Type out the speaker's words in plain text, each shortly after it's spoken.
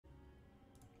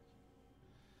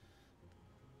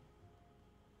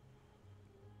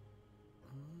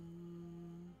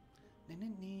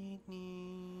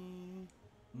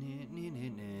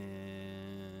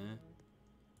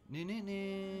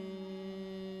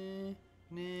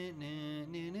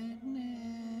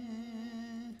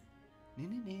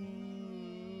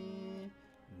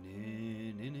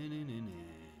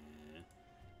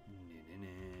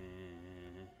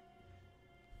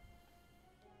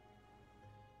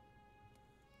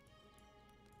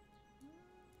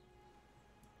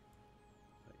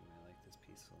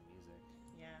Peaceful music.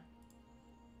 Yeah.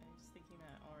 I'm just thinking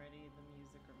that already the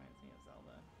music reminds me of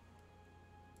Zelda.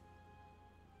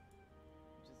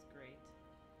 Which is great.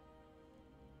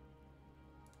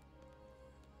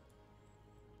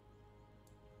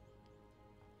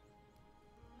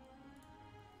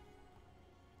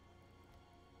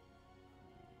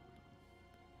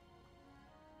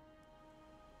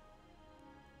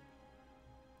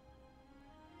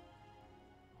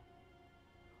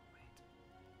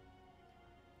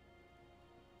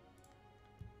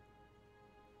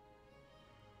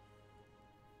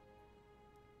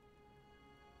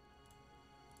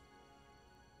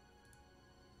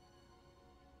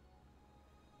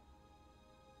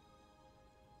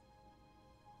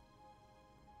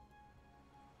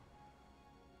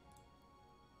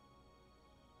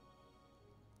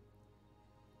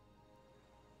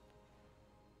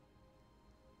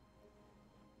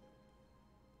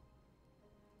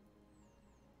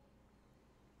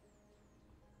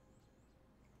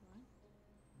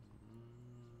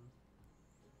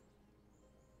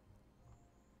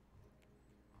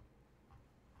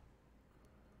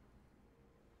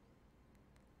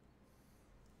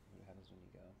 What happens when you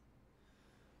go?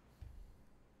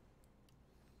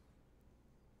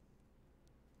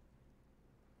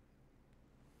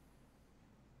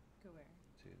 Go where?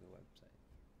 To the website.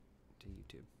 To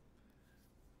YouTube.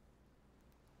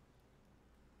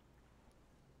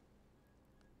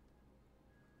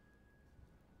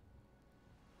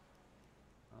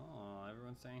 Oh,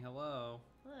 everyone's saying hello.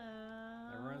 Hello.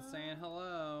 Everyone's saying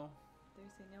hello.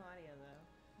 There's no audio though.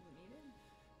 Is it muted?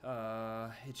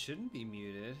 It shouldn't be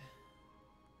muted.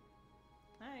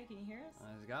 Hi, can you hear us?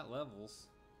 It's got levels.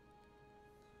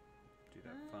 Do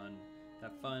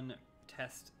that fun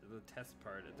test, the test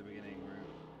part at the beginning where,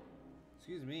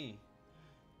 excuse me.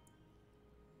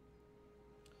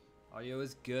 Audio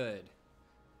is good.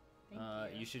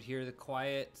 Thank you. You should hear the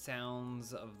quiet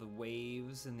sounds of the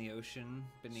waves in the ocean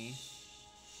beneath.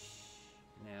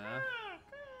 Yeah.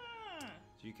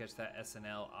 Did you catch that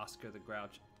SNL Oscar the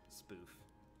Grouch spoof?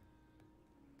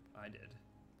 I did.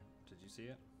 Did you see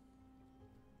it?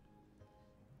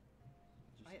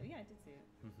 Yeah, I did see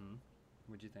it. Mm-hmm.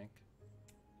 What'd you think? It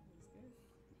was good.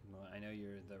 Well, I know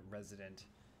you're the resident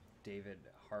David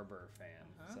Harbour fan,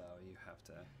 so you have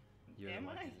to. You're Am the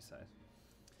one I? who decides.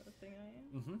 Is that a thing I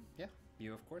am? Mm-hmm. Yeah.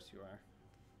 You, of course, you are.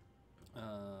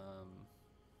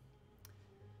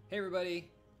 Hey, everybody.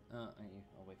 I'll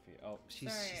wait for you. Oh,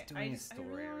 she's doing a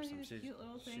story or something.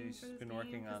 She's been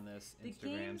working on this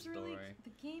Instagram story.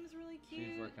 The game's really cute.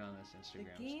 She's working on this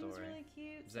Instagram story. The game's really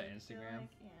cute. Is that Instagram? Like,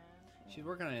 yeah. She's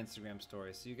working on an Instagram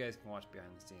story, so you guys can watch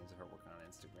behind the scenes of her working on an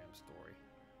Instagram story.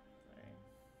 Sorry.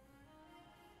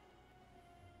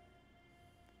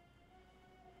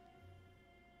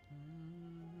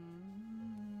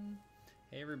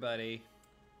 Hey, everybody.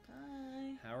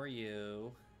 Hi. How are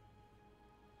you?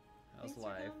 How's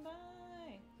life? Thanks for coming by.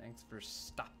 Thanks for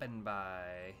stopping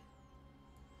by.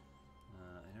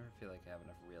 I never feel like I have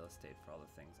enough real estate for all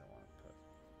the things I want to put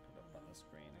up on the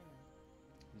screen.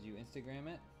 Did you Instagram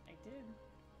it? I did.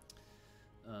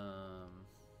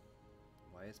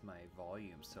 Why is my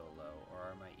volume so low? Or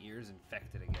are my ears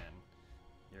infected again?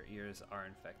 Your ears are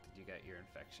infected. You got ear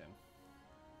infection.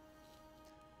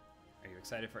 Are you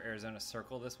excited for Arizona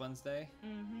Circle this Wednesday?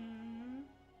 Mm-hmm.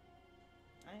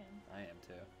 I am. I am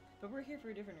too. But we're here for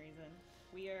a different reason.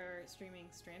 We are streaming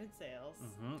Stranded Sails.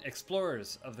 Mm-hmm.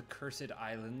 Explorers of the Cursed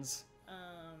Islands.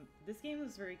 This game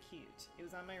was very cute. It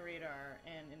was on my radar,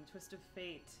 and in Twist of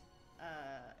Fate,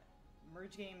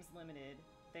 Merge Games Limited,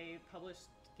 they published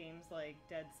games like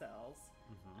Dead Cells.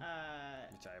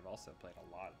 Mm-hmm. Which I've also played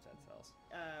a lot of Dead Cells.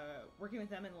 Working with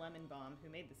them and Lemon Bomb, who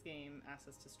made this game, asked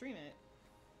us to stream it.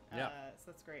 Yeah.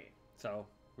 So that's great. So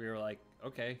we were like,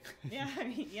 okay. Yeah, I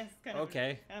mean, yes, kind of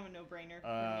a no-brainer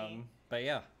for me. But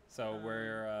yeah, so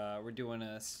we're doing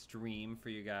a stream for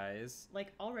you guys.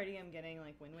 Like already, I'm getting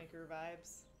like Wind Waker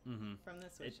vibes from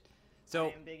this, which I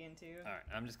am big into. All right,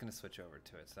 I'm just gonna switch over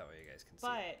to it so that way you guys can see.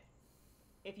 But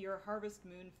if you're a Harvest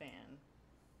Moon fan,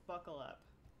 buckle up.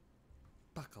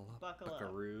 Buckle up,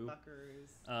 Buckaroo.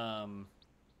 Buckaroos.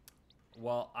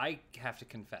 Well, I have to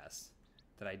confess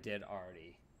that I did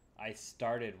already. I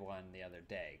started one the other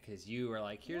day because you were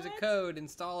like, here's a code,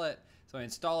 install it. So I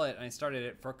install it, and I started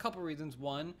it for a couple reasons.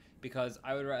 One, because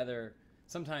I would rather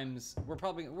sometimes we're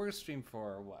gonna stream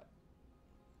for what?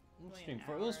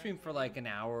 We'll stream for like an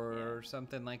hour or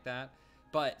something like that.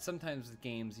 But sometimes with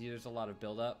games, there's a lot of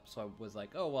build up. So I was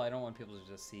like, oh well, I don't want people to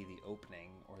just see the opening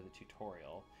or the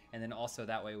tutorial. And then also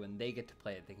that way, when they get to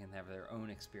play it, they can have their own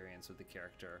experience with the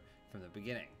character from the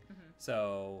beginning.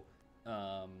 So,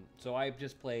 so I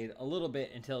just played a little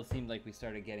bit until it seemed like we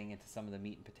started getting into some of the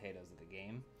meat and potatoes of the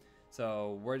game.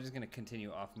 So we're just gonna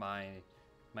continue off my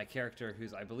character,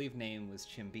 whose I believe name was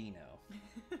Chimbino.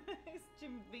 It's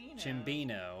Chimbino.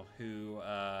 Chimbino, who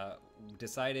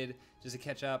decided just to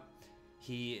catch up.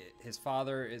 His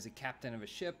father is a captain of a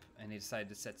ship, and he decided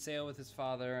to set sail with his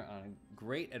father on a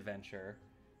great adventure.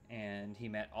 And he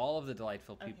met all of the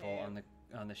delightful people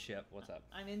on the ship. What's up?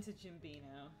 I'm into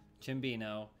Chimbino.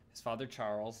 Chimbino, his father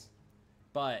Charles,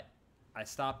 but I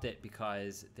stopped it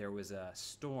because there was a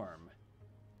storm,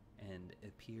 and it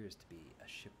appears to be a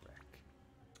shipwreck.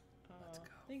 Let's go.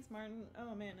 Thanks, Martin.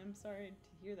 Oh man, I'm sorry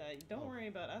to hear that. Don't worry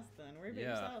about us then. Worry about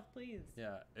yourself, please.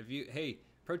 Yeah. Hey,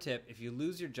 pro tip: if you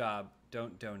lose your job,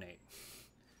 don't donate.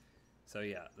 So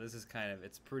yeah, this is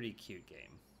it's a pretty cute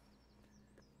game.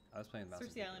 I was playing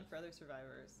Search the island for other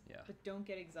survivors. Yeah. But don't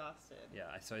get exhausted.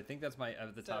 Yeah, so I think that's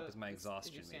at the top is my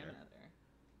exhaustion meter. There.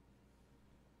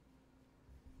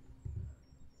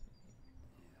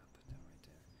 Yeah, put that right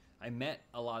there. I met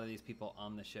a lot of these people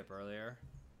on the ship earlier.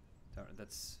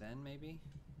 That's Sven, maybe?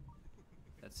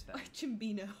 That's Sven.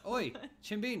 Chimbino. Oi,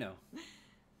 Chimbino.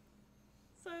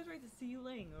 So I was right to see you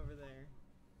laying over there.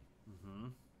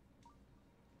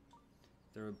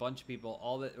 There were a bunch of people,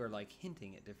 all that were like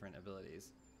hinting at different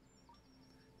abilities.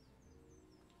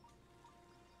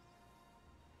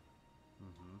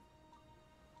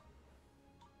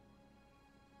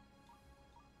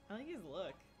 I like his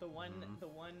look. The one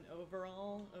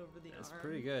overall over the arm. It's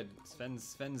pretty good.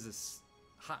 Sven's this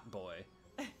hot boy.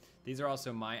 These are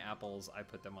also my apples. I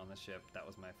put them on the ship. That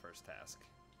was my first task.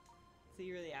 So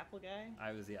you were the apple guy?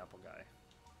 I was the apple guy.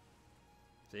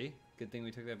 See? Good thing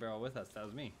we took that barrel with us. That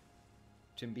was me.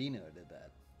 Chimbino did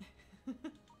that.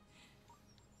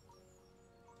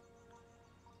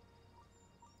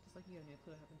 Just like you have no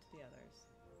clue what happened to the others.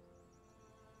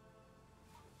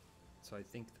 So I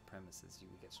think the premise is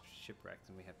we get shipwrecked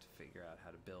and we have to figure out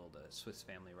how to build a Swiss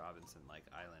Family Robinson-like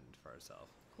island for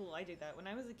ourselves. Cool, I did that. When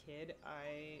I was a kid,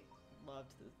 I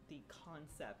loved the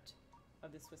concept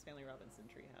of the Swiss Family Robinson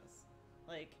treehouse.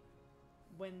 Like,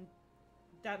 when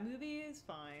that movie is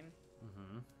fine,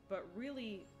 but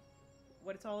really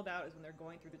what it's all about is when they're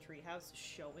going through the treehouse,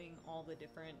 showing all the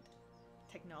different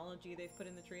technology they've put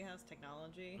in the treehouse,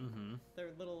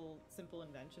 their little simple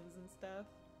inventions and stuff.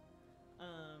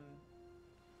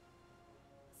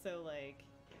 So like,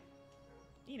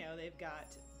 you know, they've got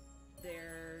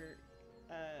their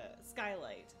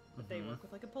skylight, but they work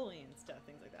with like a pulley and stuff,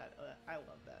 things like that. I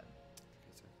love that.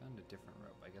 Okay, so I found a different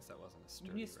rope. I guess that wasn't a sturdy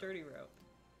rope. You need a sturdy rope.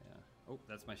 Yeah. Oh,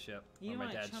 that's my ship. You or know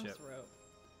my dad's chumps ship. Rope.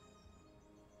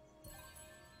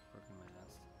 Broken my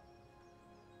nest.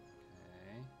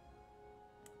 Okay.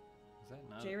 Is that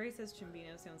not? J-Ray says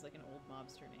Chimbino sounds like an old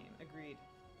mobster name. Agreed.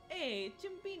 Hey,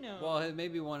 Chimbino! Well, it may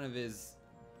be one of his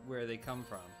where they come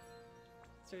from.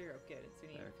 Sturdy rope, good. It's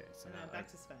neat. Okay, so and now then back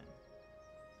to Sven.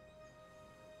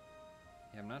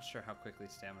 Yeah, I'm not sure how quickly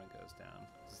stamina goes down.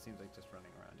 It seems like just running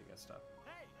around you get stuff.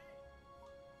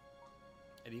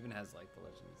 It even has like the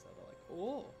legends that are like,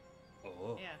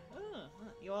 oh. Yeah.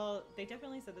 Well, they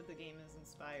definitely said that the game is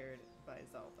inspired by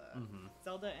Zelda.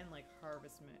 Zelda and like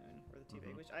Harvest Moon were the two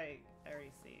big, which I already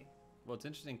see. Well, it's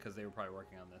interesting because they were probably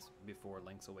working on this before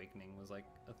Link's Awakening was like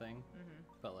a thing.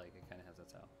 But like it kind of has that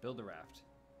style. Build a raft.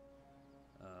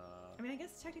 I mean, I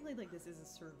guess technically like this is a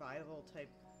survival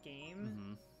type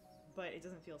game, but it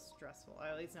doesn't feel stressful.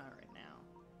 At least not right now.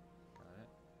 Got it.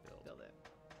 Build it.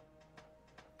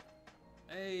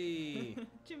 Hey!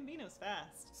 Chimbino's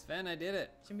fast. Sven, I did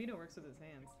it. Chimbino works with his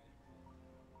hands.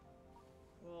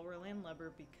 Well, we're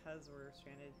landlubber because we're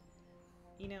stranded.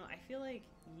 You know, I feel like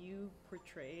you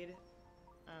portrayed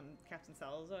Captain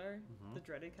Salazar, the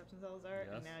dreaded Captain Salazar,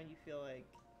 and now you feel like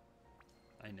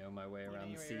I know my way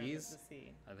around the seas. Around the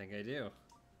sea. I think I do.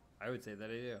 I would say that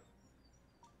I do.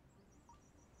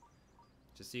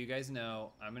 Just so you guys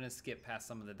know, I'm going to skip past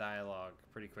some of the dialogue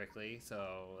pretty quickly,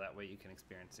 so that way you can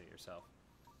experience it yourself.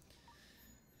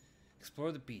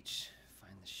 Explore the beach.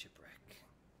 Find the shipwreck.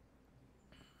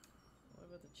 What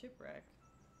about the shipwreck?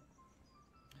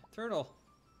 Turtle.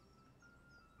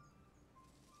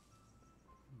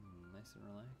 Nice and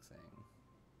relaxing.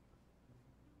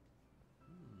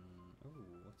 Oh,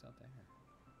 what's out there?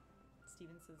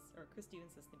 Chris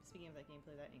Stevens says, speaking of that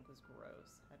gameplay, that ink was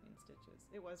gross. Having stitches.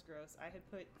 It was gross. I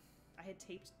had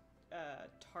taped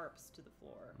tarps to the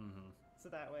floor. So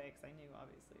that way, because I knew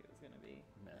obviously it was going to be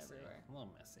messy. Everywhere. A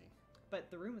little messy. But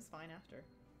the room is fine after.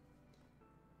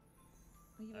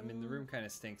 I mean, the room kind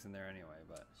of stinks in there anyway,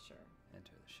 but... Sure.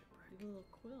 Enter the shipwreck. You have a little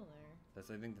quill there.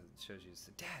 I think that shows you...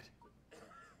 Dad!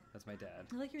 That's my dad.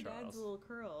 I like your Charles. dad's little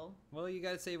curl. Well, you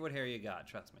gotta save what hair you got,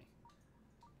 trust me.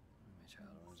 My child,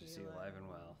 I want you to see you alive and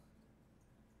well.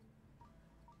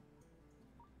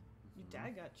 Your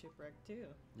dad got shipwrecked too.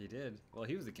 He did. Well,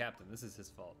 he was the captain. This is his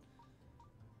fault.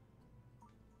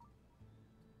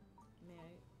 May I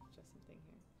adjust something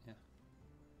here?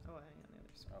 Yeah. Oh, hang on the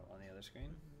other screen. Oh, on the other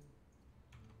screen?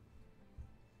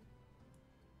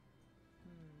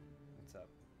 What's up?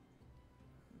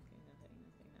 Okay,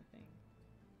 nothing.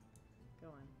 Go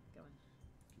on.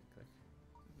 Click.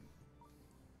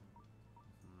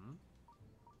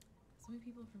 So many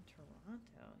people from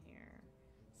Toronto here.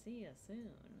 See ya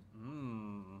soon.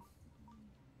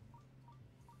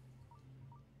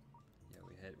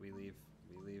 Yeah, we leave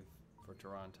for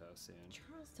Toronto soon.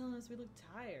 Charles telling us we look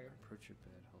tired. Approach your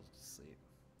bed, hold to sleep.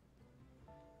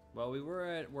 Well, we were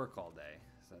at work all day,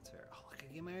 so that's fair. Oh, look,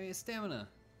 I get my stamina.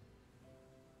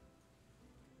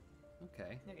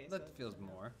 Okay, that so feels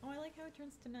more. Oh, I like how it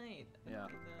turns to night. Yeah.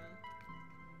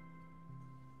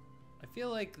 I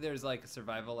feel like there's like a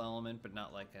survival element, but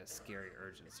not like a scary,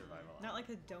 urgent survival element. Not like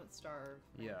a don't starve.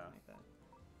 Yeah. Like that.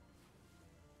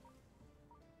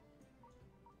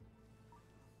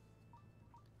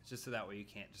 It's just so that way you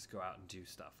can't just go out and do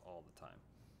stuff all the time.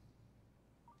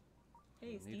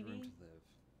 Hey, Stevie. Need room to live.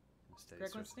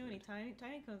 Greg wants to know any tiny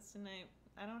cones tonight.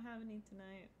 I don't have any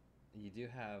tonight. You do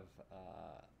have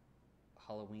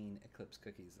Halloween eclipse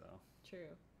cookies, though.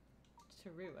 True. I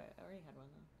already had one,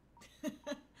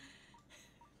 though.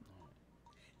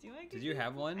 Did you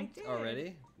have one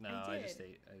already? No, I just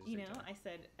ate. I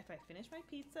said, if I finish my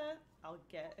pizza, I'll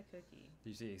get a cookie.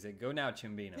 You see, he said, go now,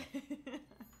 Chimbino.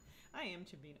 I am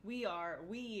Chimbino. We are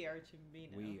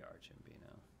Chimbino. We are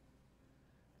Chimbino.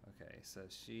 Okay, so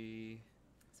she...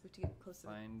 So we have to get close to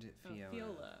find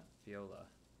Fiona. Fiola.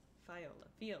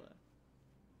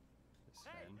 This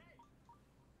friend.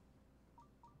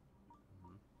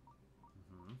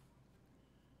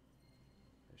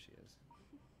 There she is.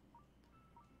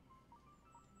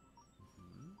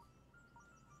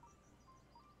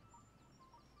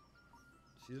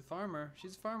 She's a farmer.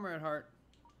 She's a farmer at heart.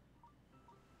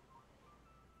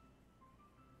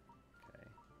 Okay.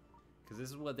 Because this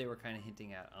is what they were kind of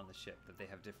hinting at on the ship, that they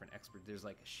have different experts. There's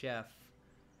like a chef,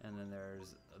 and then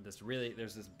there's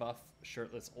this buff,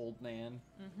 shirtless old man.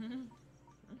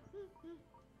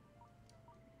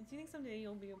 Do you think someday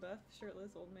you'll be a buff,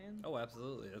 shirtless old man? Oh,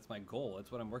 absolutely. That's my goal.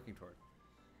 That's what I'm working toward.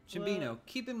 Chimbino,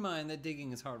 keep in mind that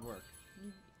digging is hard work.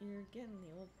 You're getting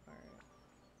the old part.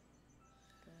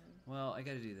 Well, I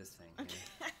gotta do this thing here.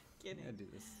 Kidding. I gotta do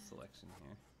this selection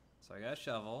here. So I got a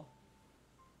shovel.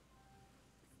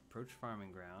 Approach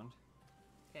farming ground.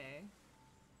 Okay.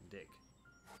 Dig.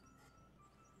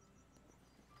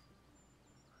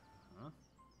 Huh?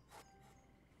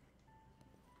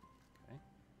 Okay.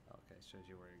 Okay, shows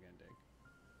you where you're gonna dig.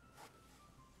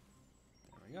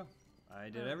 There we go. I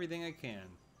did everything I can.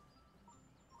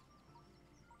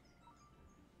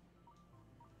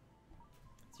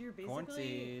 So you're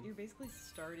basically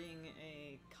starting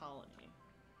a colony.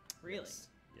 Really?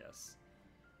 Yes.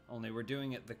 Only we're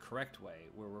doing it the correct way,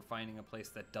 where we're finding a place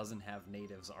that doesn't have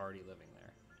natives already living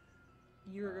there.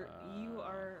 You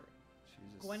are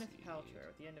Gwyneth Paltrow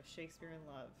at the end of Shakespeare in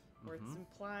Love, where it's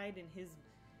implied in his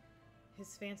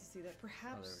fantasy that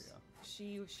perhaps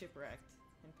she was shipwrecked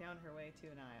and found her way to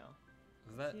an isle.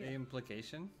 Was that an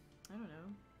implication? I don't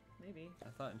know. Maybe. I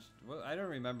thought. Well, I don't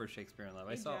remember Shakespeare in Love.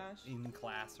 Hey, I saw Josh. it in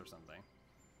class or something.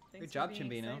 Thanks Good job, for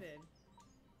being Chimbino. excited.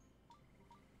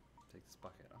 Take this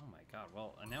bucket. Oh my god.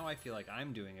 Well, now I feel like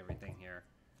I'm doing everything here.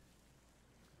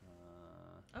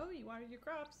 Oh, you watered your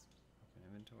crops. Open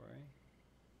inventory.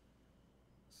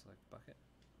 Select bucket.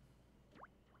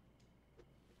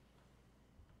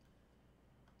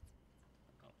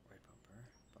 Oh, right bumper.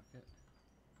 Bucket.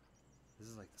 This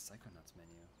is like the Psychonauts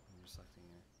menu when you're selecting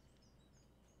your...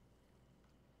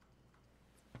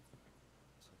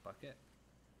 So bucket.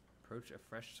 Approach a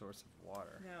fresh source of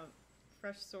water. No,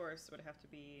 fresh source would have to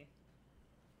be...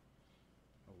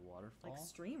 A waterfall? Like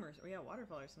stream or... yeah,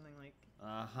 waterfall or something like...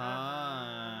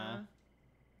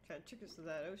 Try to trick us to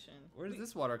that ocean. Where does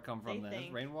this water come from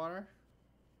then? Rainwater?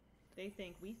 They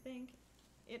think we think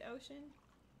it ocean.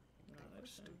 Not We're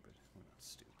ocean. stupid. We're not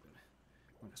stupid.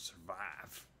 We're gonna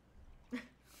survive.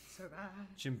 Survive.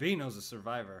 Chimbino's a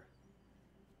survivor.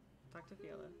 Talk to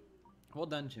Fiona. Well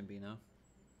done, Chimbino.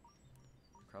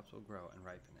 Crops will grow and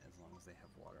ripen as long as they have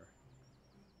water.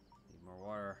 Need more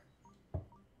water.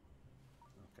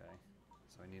 Okay.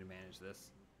 So I need to manage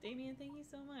this. Damien, thank you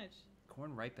so much.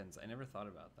 Corn ripens. I never thought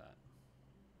about that.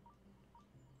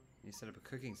 You set up a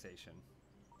cooking station.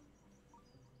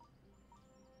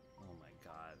 Oh my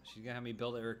god. She's gonna have me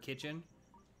build her kitchen?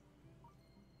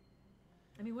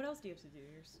 I mean, what else do you have to do?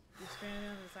 You're stranded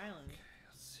on this island. Okay,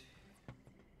 let's see.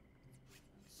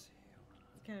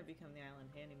 You kind of become the island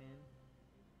handyman.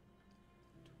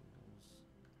 Tools.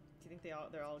 Do you think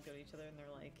they're all go to each other and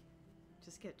they're like,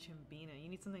 just get Chimbino. You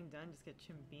need something done, just get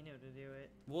Chimbino to do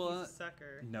it. Well, he's a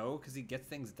sucker. No, because he gets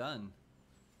things done.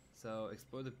 So,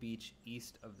 explore the beach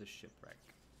east of the shipwreck.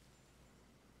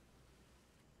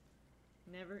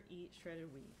 Never eat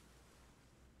shredded wheat.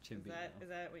 Chimbino. Is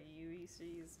that what you used to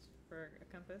use for a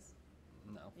compass?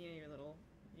 No. You know,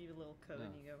 your little code, No.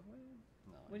 and you go, what?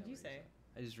 No. What did you say?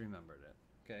 I just remembered it.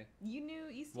 Okay. You knew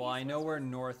east. Well, I know where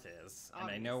north is, and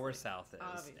Obviously. I know where south is,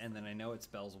 Obviously. and then I know it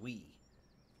spells we.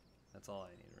 That's all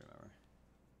I need to remember.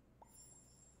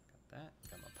 Got that.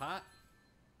 Got my pot.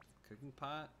 Cooking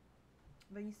pot.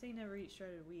 But you say never eat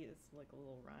shredded wheat. It's like a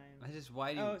little rhyme. I just,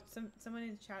 why do you... Oh, someone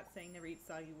in chat saying never eat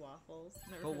soggy waffles.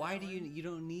 Never but why do you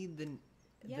don't need the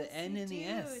N and the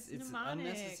S. It's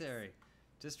unnecessary.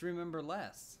 Just remember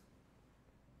less.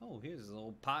 Oh, here's a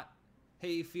little pot.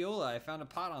 Hey, Fiola, I found a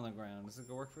pot on the ground. Does it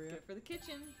go work for you? Good for the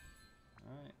kitchen.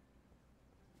 All right.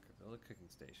 Build a cooking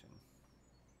station.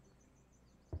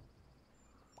 Get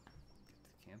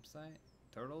the campsite.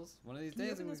 Turtles. One of these Can days.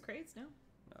 you open those crates? No.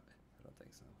 No, I don't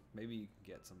think so. Maybe you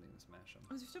can get something to smash them.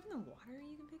 Oh, is there stuff in the water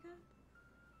you can pick up?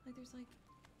 Like there's like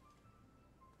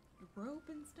rope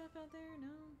and stuff out there? No.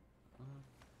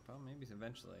 Probably maybe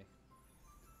eventually.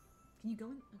 Can you go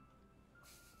in? Oh,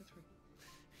 that's weird.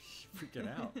 Freaking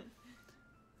out. There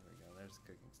we go. There's the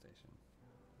cooking station.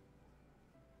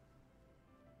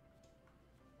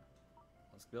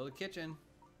 Let's build a kitchen.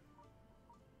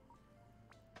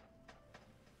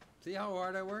 See how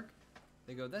hard I work?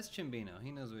 They go, that's Chimbino.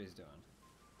 He knows what he's doing.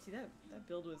 See, that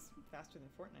build was faster than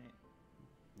Fortnite.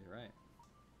 You're right.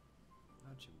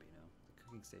 Oh, Chimbino. The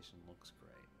cooking station looks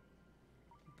great.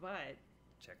 But...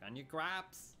 check on your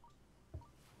crops.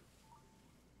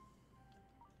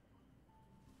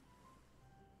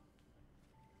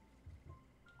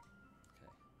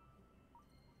 Okay.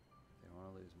 They don't want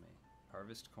to lose me.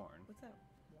 Harvest corn. What's that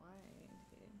Y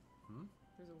indicated?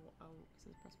 There's a... oh, it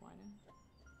says press Y now?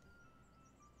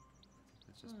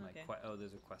 It's just okay. oh,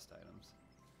 those are quest items.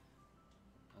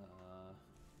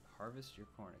 Harvest your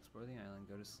corn. Explore the island.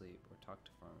 Go to sleep. Or talk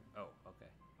to farmer. Oh,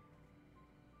 okay.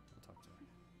 We'll talk to her.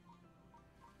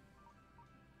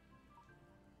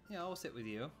 Yeah, I'll sit with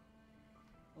you.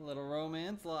 A little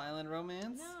romance. A little island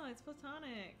romance. No, it's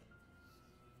platonic.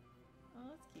 Oh,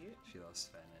 that's cute. She loves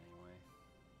Sven anyway.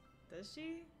 Does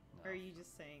she? No. Or are you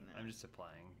just saying that? I'm just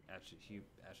applying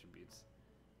attributes.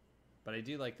 But I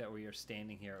do like that we are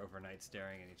standing here overnight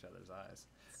staring at each other's eyes.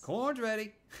 Corn's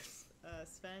ready!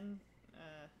 Sven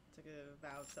took a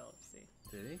vow of celibacy.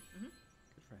 Did he? Mm-hmm.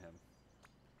 Good for him.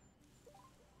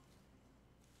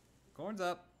 Corn's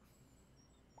up.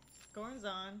 Corn's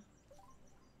on.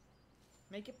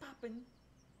 Make it poppin'.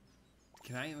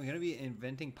 Am I gonna be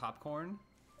inventing popcorn?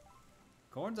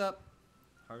 Corn's up.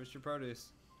 Harvest your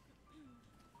produce.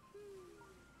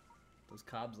 Those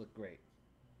cobs look great.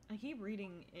 I keep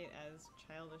reading it as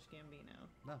Childish Gambino.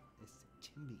 No, it's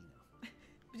Chimbino.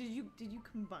 Did you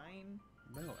combine?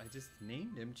 No, I just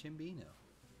named him Chimbino.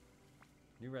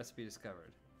 New recipe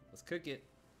discovered. Let's cook it.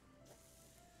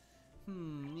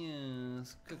 Yeah,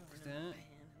 let's cook that.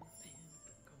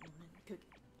 Cook.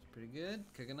 It's pretty good.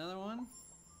 Cook another one.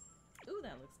 Ooh,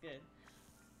 that looks good.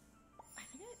 I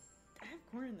think I have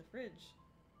corn in the fridge.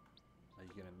 Are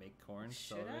you gonna make corn to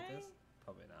Should celebrate I? this?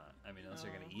 Probably not. I mean, unless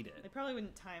you're gonna eat it. They probably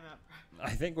wouldn't time out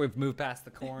properly. I think we've moved past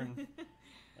the corn.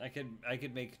 I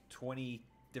could make 20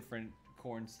 different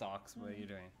corn stalks. What are you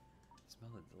doing?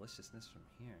 Smell the deliciousness from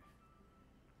here.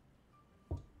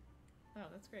 Oh,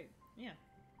 that's great. Yeah,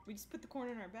 we just put the corn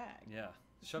in our bag. Yeah,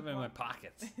 shove it in my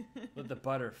pockets. Let the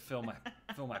butter fill my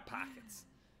pockets.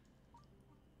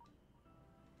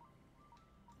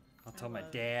 I'll tell my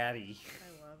daddy.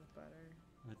 I love butter.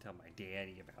 I'll tell my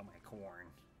daddy about my corn.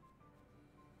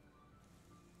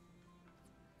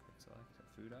 Quick select a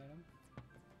food item.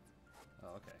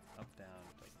 Oh, okay. Up, down,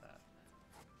 does that.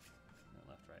 And then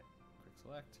left, right. Quick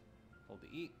select. Hold to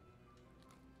eat.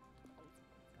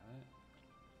 Got it.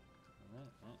 And that.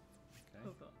 Okay.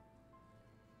 Oh, cool.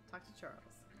 Talk to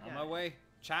Charles. On my way.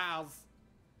 Charles.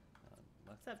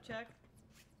 What's up, Chuck?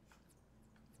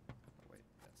 Oh, wait,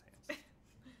 that's hands.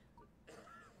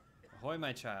 Ahoy,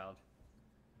 my child.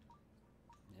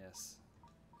 Yes.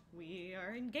 We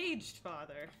are engaged,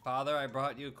 Father. Father, I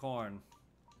brought you corn.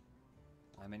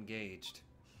 I'm engaged.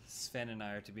 Sven and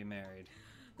I are to be married.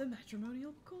 The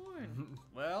matrimonial corn.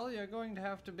 Well, you're going to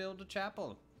have to build a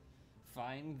chapel.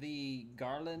 Find the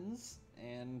garlands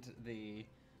and the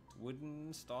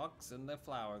wooden stalks and the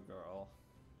flower girl.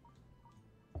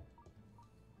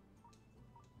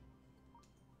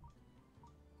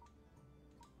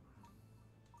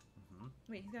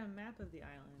 Wait, he's got a map of the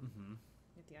island.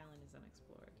 Yet the island is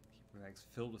unexplored. Keep your bags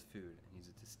filled with food and use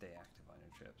it to stay active on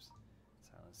your trips.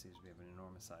 This island seems to be of an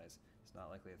enormous size. It's not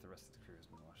likely that the rest of the crew has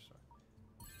been washed ashore.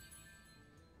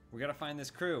 We gotta find this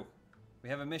crew. We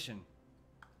have a mission.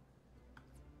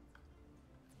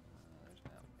 There's a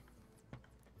map.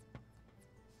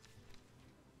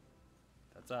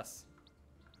 That's us.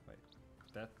 Wait,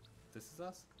 this is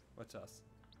us? What's us?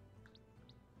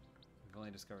 We've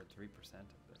only discovered 3%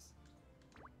 of this.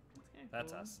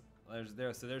 That's cool. us.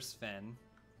 So there's Sven.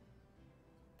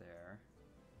 There.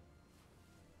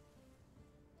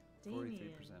 43%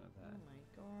 of that. Oh my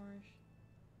gosh.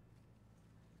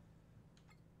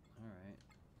 Alright.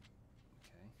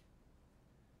 Okay.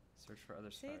 Search for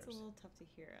other Say stars. it's a little tough to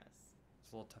hear us.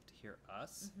 It's a little tough to hear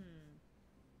us?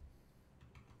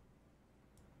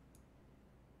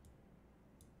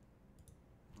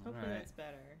 Hopefully that's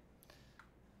better.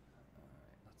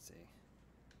 Alright, let's see.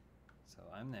 So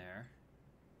I'm there.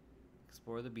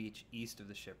 Explore the beach east of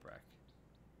the shipwreck.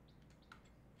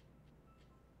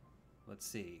 Let's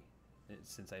see.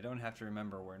 Since I don't have to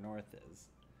remember where north is,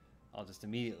 I'll just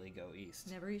immediately go east.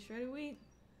 Never eat shredded wheat.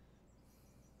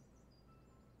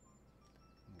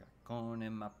 Got corn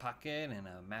in my pocket and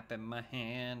a map in my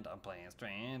hand. I'm playing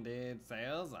stranded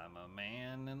sails. I'm a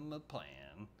man in the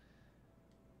plan.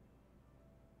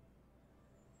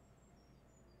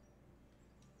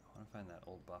 I want to find that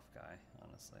old buff guy,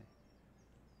 honestly.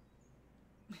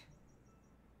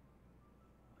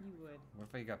 You would. What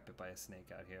if I got bit by a snake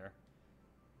out here?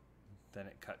 Then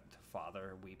it cut to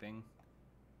father weeping.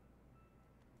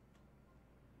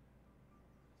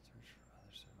 Search for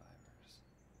other survivors.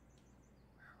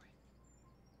 Where are we?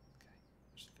 Okay,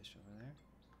 there's a fish over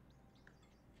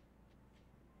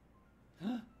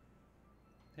there.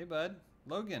 Hey, bud.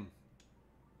 Logan.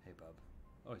 Hey, bub.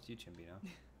 Oh, it's you, Chimbino.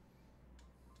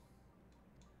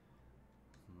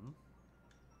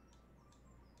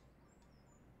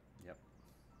 Yep.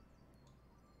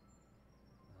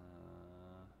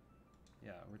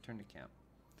 Yeah, return to camp.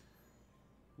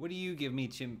 What do you give me,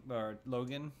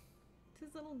 Logan? It's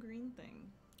his little green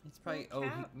thing. It's probably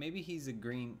maybe he's a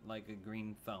green, like a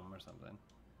green thumb or something.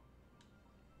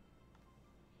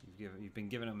 You've been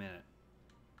given a minute.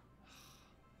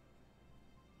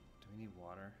 Do we need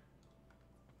water?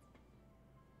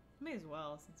 May as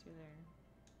well since you're there.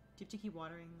 Do you have to keep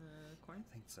watering the corn?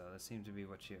 I think so. That seemed to be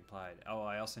what she implied. Oh,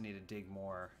 I also need to dig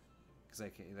more because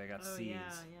I got seeds.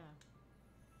 Yeah, yeah.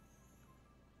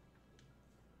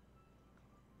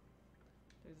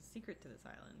 There's a secret to this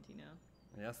island, you know?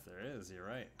 Yes, there is. You're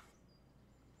right.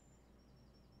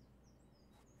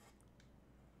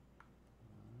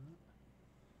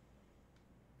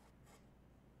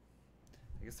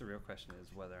 I guess the real question is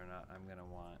whether or not I'm going to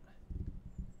want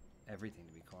everything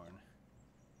to be corn.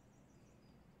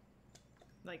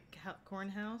 Like corn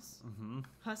house?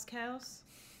 Husk house?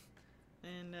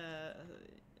 And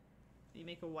you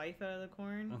make a wife out of the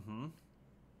corn?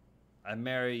 I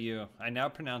marry you. I now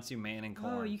pronounce you man and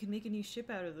corn. Oh, you can make a new ship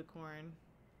out of the corn.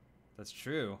 That's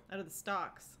true. Out of the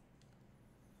stalks.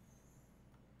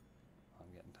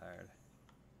 I'm getting tired.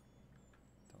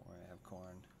 Don't worry, I have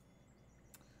corn.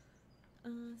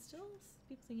 Still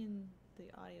keep thinking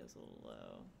the audio's a little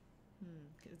low.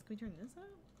 Can we turn this up?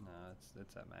 No,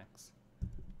 it's at max.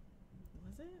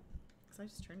 Was it? Because I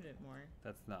just turned it more.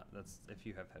 That's if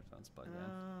you have headphones plugged in.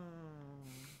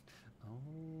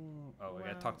 Oh, I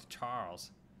gotta talk to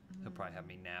Charles. He'll probably have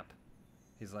me nap.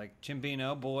 He's like,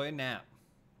 Chimbino, boy, nap.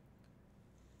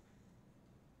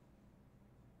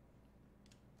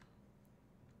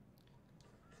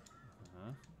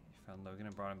 You found Logan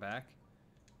and brought him back?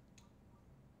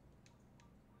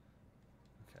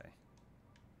 Okay.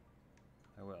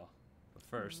 I will. But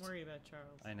first, don't worry about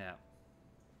Charles. I nap.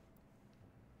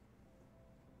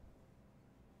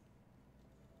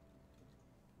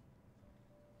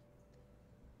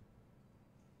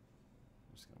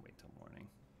 I'm just gonna wait till morning.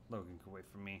 Logan could wait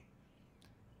for me.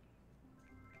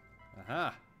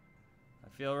 Aha! I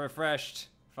feel refreshed,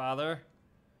 Father.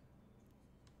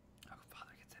 Oh,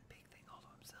 Father gets that big thing all to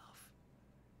himself.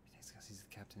 He thinks because he's the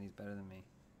captain, he's better than me.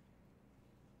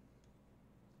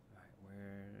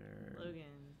 Alright,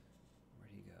 Logan.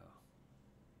 Where'd he go?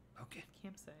 Okay.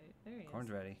 Campsite. There he is. Corn's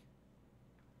ready.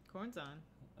 Corn's on.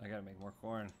 I gotta make more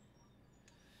corn.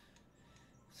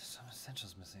 Some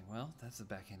essentials missing. Well, that's a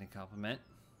backhanded compliment.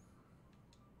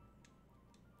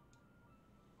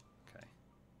 Okay.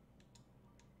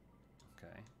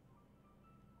 Okay.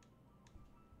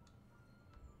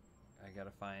 I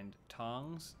gotta find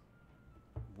tongs,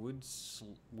 wood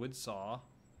saw,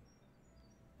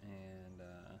 and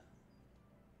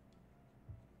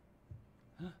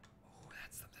oh,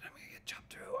 that's something I'm gonna get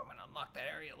chopped through. I'm gonna unlock that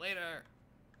area later.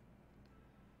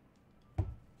 Let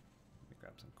me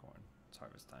grab some corn. It's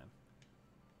harvest time.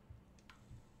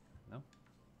 No?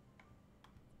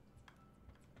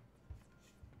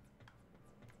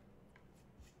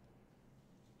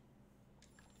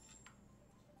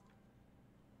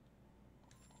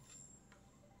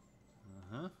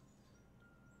 Uh-huh.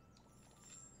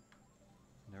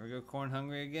 Never go corn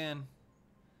hungry again.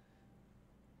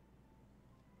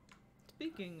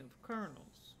 Speaking of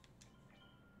kernels.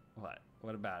 What?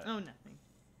 What about it? Oh, nothing.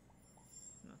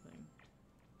 Nothing.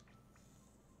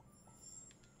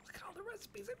 Look at all the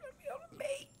recipes I'm gonna be able to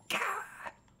make.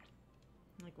 God.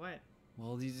 Like what?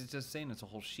 Well, these are just saying it's a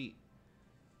whole sheet.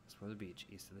 Explore the beach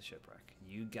east of the shipwreck.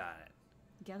 You got it.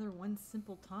 Gather one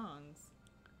simple tongs.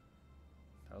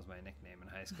 That was my nickname in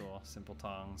high school. Simple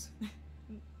tongs.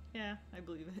 Yeah, I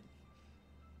believe it.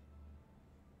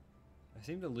 I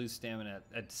seem to lose stamina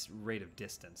at rate of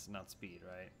distance, not speed,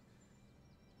 right?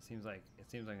 It seems like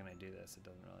when I do this, it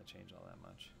doesn't really change all that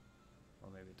much. Or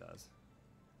maybe it does.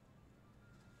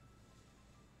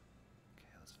 Okay,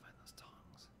 let's find those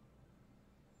tongs.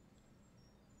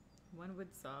 One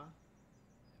wood saw.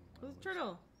 Who's the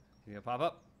turtle? You gonna pop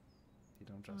up? You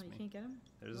don't trust me. You can't get him?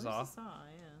 There's a saw. The saw,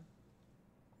 yeah.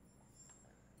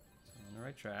 So I'm on the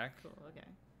right track. Cool, okay.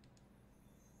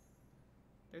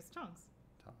 There's tongs.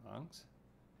 Tongs.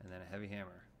 And then a heavy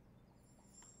hammer.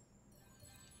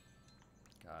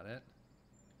 Got it.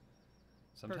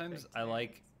 Sometimes I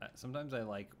like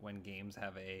when games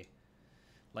have a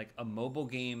mobile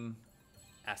game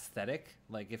aesthetic.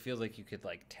 Like it feels like you could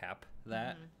like tap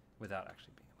that without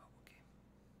actually being a mobile game.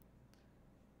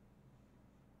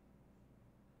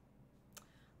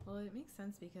 Well, it makes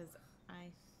sense because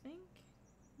I think,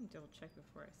 let me double check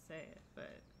before I say it,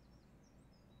 but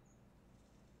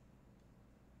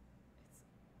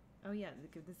oh yeah,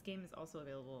 this game is also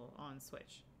available on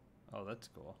Switch. Oh, that's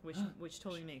cool. Which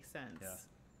totally makes sense. Yeah.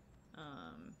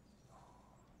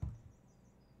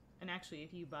 And actually,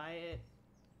 if you buy it,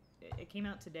 it came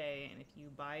out today, and if you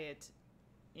buy it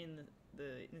in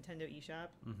the Nintendo eShop,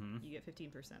 you get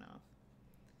 15% off.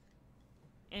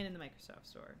 And in the Microsoft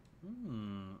Store.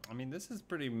 I mean, this is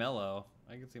pretty mellow.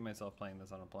 I could see myself playing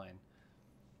this on a plane.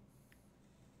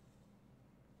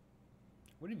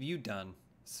 What have you done,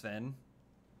 Sven?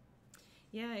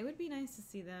 Yeah, it would be nice to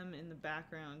see them in the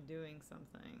background doing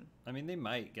something. I mean, they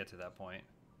might get to that point.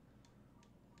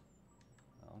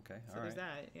 Okay, so there's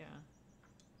that, yeah.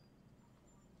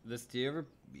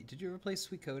 Did you ever play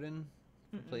Suikoden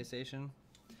for PlayStation?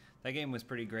 That game was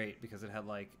pretty great because it had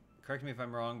like, correct me if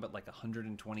I'm wrong, but like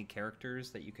 120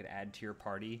 characters that you could add to your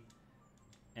party.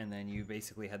 And then you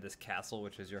basically had this castle,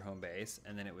 which was your home base,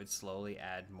 and then it would slowly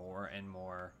add more and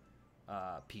more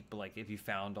people. Like if you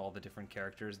found all the different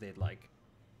characters, they'd like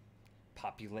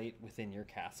populate within your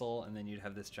castle, and then you'd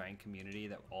have this giant community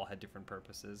that all had different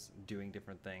purposes, doing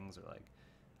different things, or like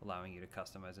allowing you to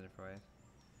customize it different ways.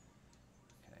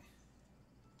 Okay.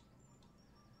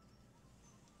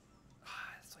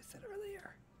 That's what I said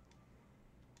earlier.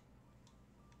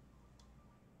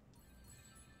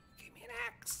 Give me an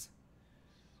axe.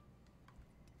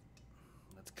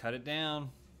 Let's cut it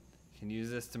down. You can use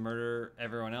this to murder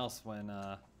everyone else when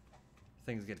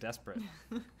things get desperate.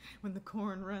 When the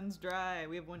corn runs dry,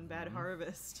 we have one bad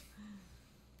harvest.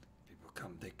 People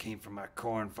come, they came from my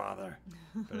corn, father.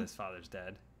 But his father's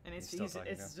dead. And it's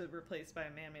replaced by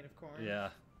a man made of corn. Yeah.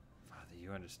 Father,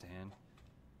 you understand.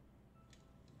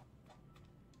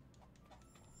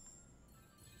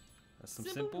 That's some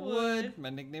simple wood. My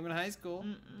nickname in high school.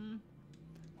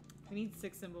 We need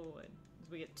 6 simple wood.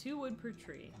 We get 2 wood per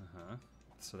tree.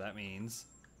 So that means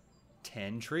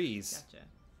 10 trees. Gotcha.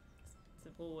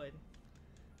 Simple wood.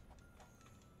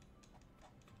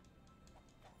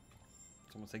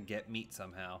 Someone said get meat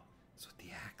somehow. It's with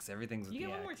the axe. Everyth's with the axe. You get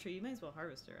one more tree. You might as well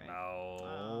harvest it, right?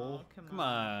 Oh, come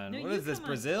on. No, what is this,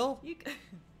 Brazil? You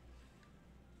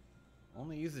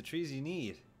Only use the trees you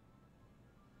need.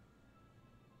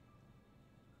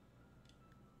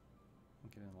 I'm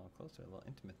getting a little closer, a little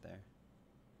intimate there.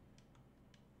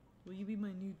 Will you be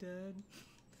my new dad?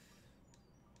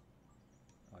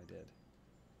 Oh, I did.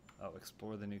 Oh,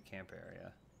 explore the new camp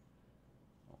area.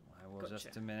 Oh, I will. Gotcha.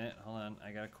 Just a minute. Hold on.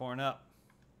 I got to corn up.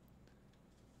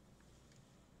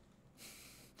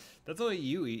 That's what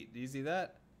you eat. Do you see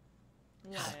that?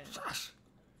 What? I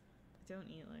don't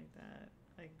eat like that.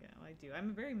 I do. I'm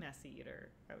a very messy eater,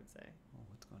 I would say. Oh,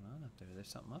 what's going on up there? There's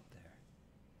something up there.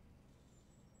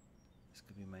 This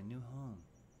could be my new home.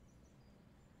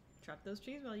 Chop those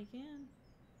trees while you can.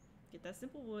 Get that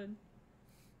simple wood.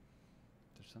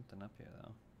 There's something up here,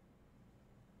 though.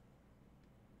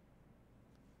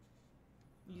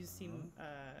 You see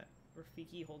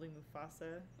Rafiki holding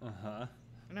Mufasa. Uh-huh.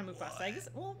 Not Mufasa. What? I guess,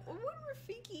 well, would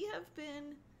Rafiki have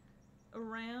been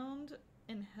around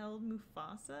and held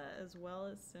Mufasa as well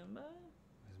as Simba?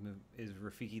 Is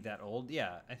Rafiki that old?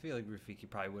 Yeah, I feel like Rafiki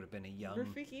probably would have been a young...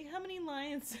 Rafiki, how many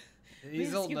lions...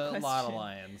 He's holding a lot of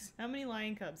lions. How many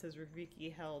lion cubs has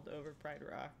Rafiki held over Pride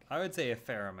Rock? I would say a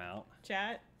fair amount.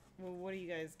 Chat, well, what do you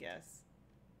guys guess?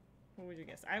 What would you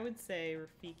guess? I would say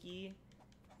Rafiki,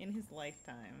 in his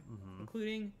lifetime,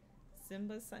 including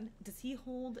Simba's son, does he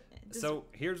hold... So,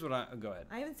 here's what Go ahead.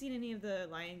 I haven't seen any of the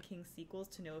Lion King sequels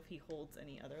to know if he holds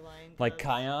any other lion cubs. Like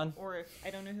Kion? Or if... I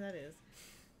don't know who that is.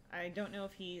 I don't know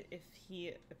if he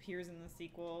appears in the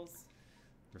sequels.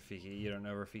 Rafiki, you don't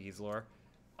know Rafiki's lore?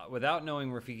 Without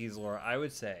knowing Rafiki's lore, I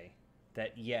would say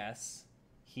that yes,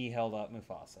 he held up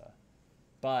Mufasa.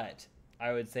 But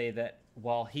I would say that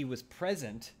while he was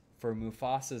present for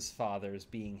Mufasa's father's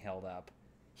being held up,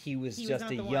 he was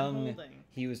just a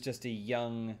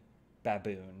young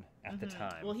baboon at the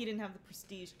time. Well, he didn't have the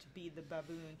prestige to be the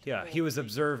baboon. Yeah, he was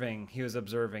observing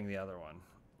the other one.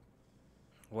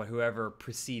 Whoever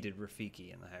preceded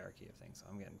Rafiki in the hierarchy of things. So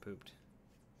I'm getting pooped.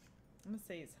 I'm gonna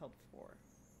say he's held 4.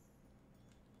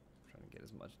 Trying to get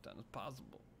as much done as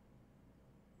possible.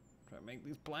 Try to make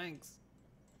these planks.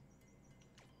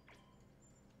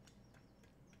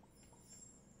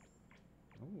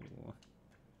 Ooh.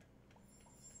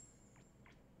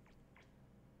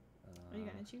 Oh, you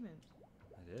got an achievement.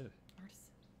 I did.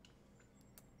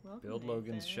 Welcome, Build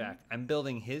Logan's shack. I'm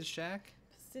building his shack?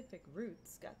 Pacific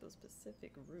roots. Got those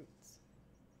Pacific roots.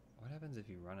 What happens if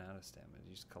you run out of stamina? Do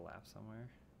you just collapse somewhere?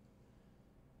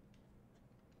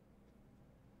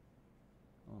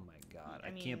 Oh my god.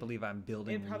 I can't believe I'm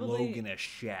building Logan a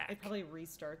shack. It probably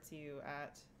restarts you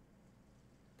at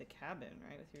the cabin,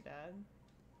 right, with your dad?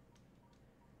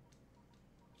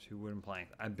 2 wooden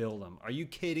planks. I build them. Are you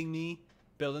kidding me?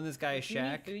 Building this guy a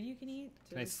shack? Food you can eat?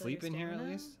 Can I sleep in here at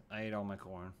least? I ate all my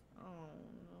corn. Oh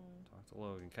no. Talk to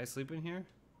Logan. Can I sleep in here?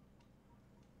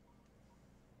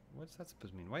 What's that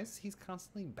supposed to mean? Why is he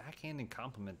constantly backhanding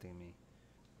complimenting me?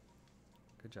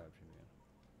 Good job, Julian.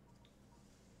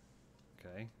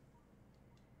 Okay.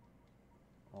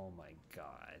 Oh my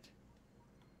god.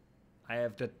 I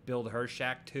have to build her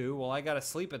shack too? Well, I gotta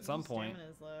sleep at some point.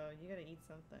 Stamina's low. You gotta eat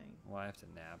something. Well, I have to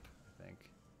nap, I think.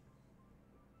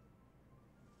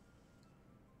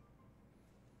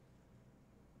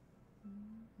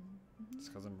 It's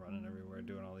because I'm running everywhere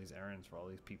doing all these errands for all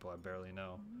these people I barely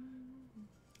know.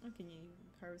 Oh, can you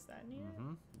harvest that in here?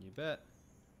 You bet.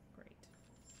 Great.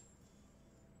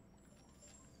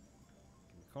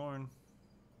 Give me corn.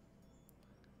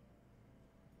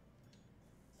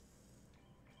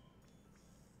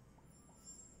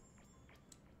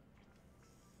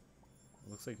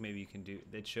 Looks like maybe you can do...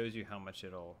 It shows you how much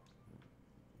it'll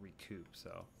recoup,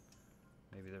 so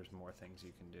maybe there's more things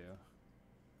you can do.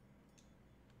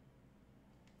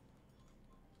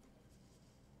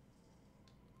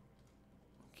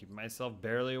 Keeping myself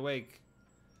barely awake.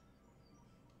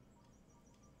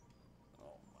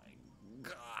 Oh my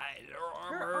god,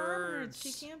 her arm hurts.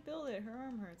 She can't build it. Her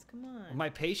arm hurts. Come on. My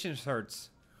patience hurts.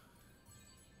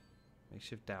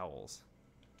 Makeshift dowels.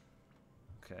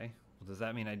 Okay. Well, does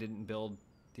that mean I didn't build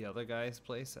the other guy's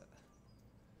place?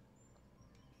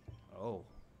 Oh.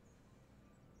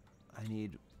 I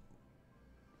need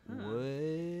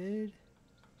wood.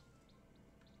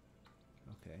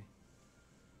 Okay.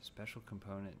 Special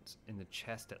components in the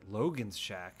chest at Logan's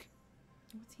shack.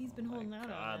 He's been holding out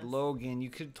on us. Logan, you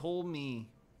could have told me.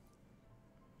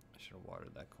 I should have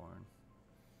watered that corn.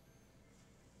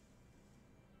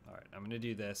 Alright, I'm going to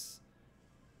do this.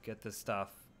 Get the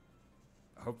stuff.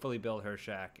 Hopefully build her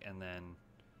shack, and then...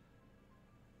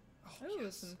 Oh,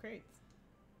 yes. Some crates.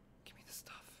 Give me the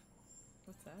stuff.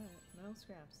 What's that? Metal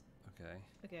scraps. Okay.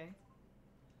 Okay.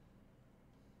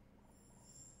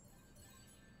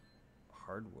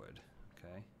 Hardwood.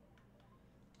 Okay.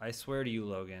 I swear to you,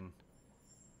 Logan,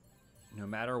 no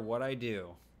matter what I do,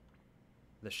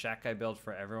 the shack I build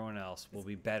for everyone else will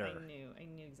be better I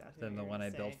knew exactly than the one I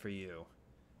built for you.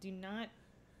 Do not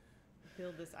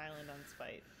build this island on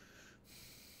spite.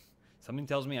 Something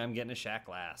tells me I'm getting a shack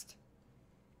last.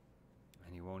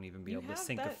 And you won't even be able to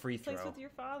sink a free throw. Place with your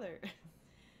father.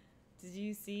 Did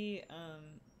you see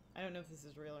I don't know if this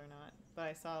is real or not, but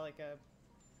I saw like a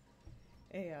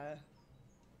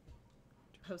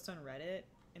post on Reddit,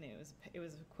 and it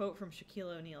was a quote from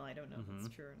Shaquille O'Neal. I don't know if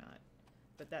it's true or not,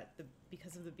 but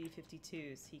because of the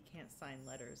B-52s, he can't sign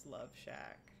letters. Love,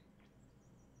 Shaq.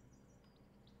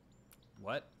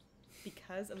 What?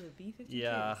 Because of the B-52s.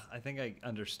 Yeah, I think I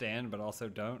understand, but also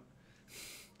don't.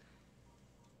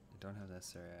 I don't have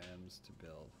necessary items to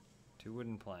build. 2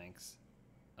 wooden planks.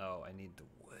 Oh, I need the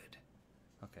wood.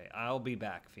 Okay, I'll be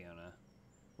back, Fiona.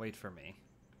 Wait for me,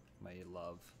 my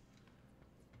love.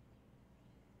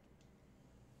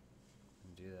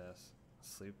 Do this.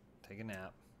 Sleep. Take a nap.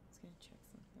 I was gonna check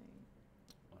something.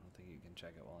 I don't think you can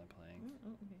check it while I'm playing.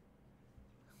 Oh,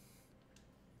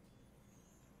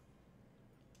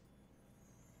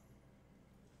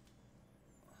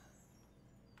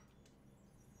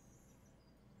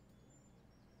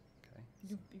 okay.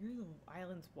 Okay. You're the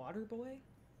island's water boy?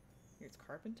 You're its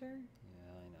carpenter?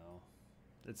 Yeah, I know.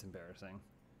 It's embarrassing.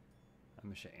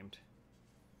 I'm ashamed.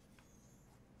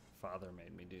 Father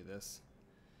made me do this.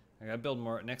 I gotta build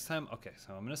more next time. Okay,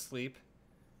 so I'm gonna sleep,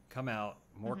 come out,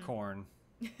 more corn.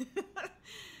 I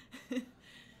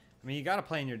mean, you gotta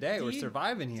plan your day. We're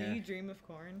surviving here. Do you dream of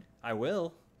corn? I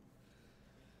will.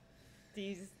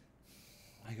 I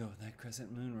go, that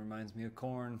crescent moon reminds me of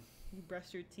corn. You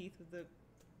brush your teeth with the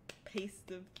paste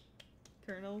of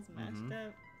kernels mashed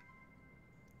up.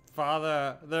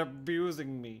 Father, they're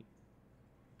abusing me.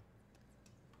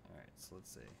 All right, so let's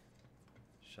see.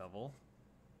 Shovel.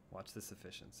 Watch this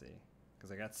efficiency,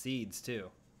 because I got seeds too.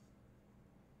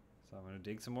 So I'm gonna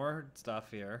dig some more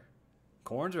stuff here.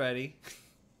 Corn's ready.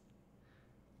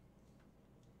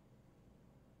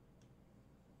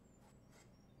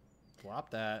 Flop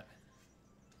that.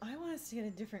 I want us to get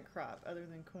a different crop other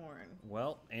than corn.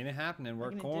 Well, ain't it happening?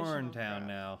 We're corn town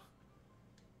now.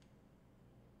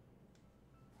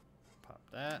 Pop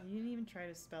that. You didn't even try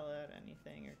to spell out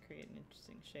anything or create an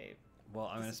interesting shape. Well,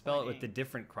 I'm gonna spell it with the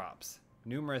different crops.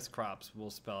 Numerous crops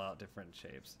will spell out different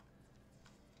shapes.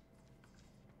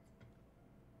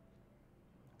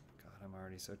 God, I'm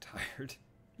already so tired.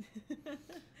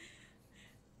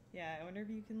 Yeah, I wonder if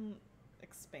you can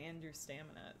expand your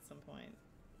stamina at some point.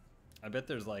 I bet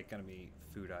there's like gonna be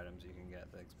food items you can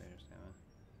get that expand your stamina.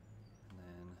 And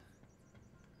then,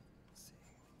 let's see,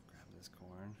 grab this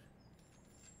corn.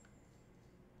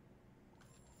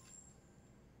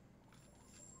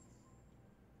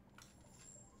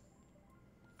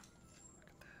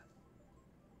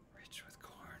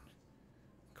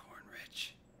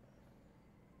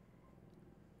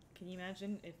 Can you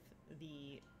imagine if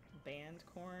the band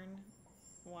corn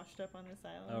washed up on this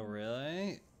island? Oh,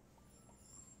 really?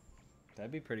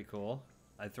 That'd be pretty cool.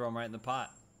 I'd throw them right in the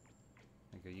pot.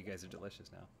 I go, you guys are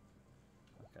delicious now.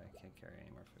 Okay, can't carry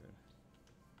any more food.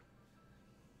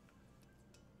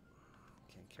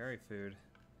 Can't carry food.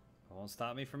 It won't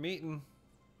stop me from eating.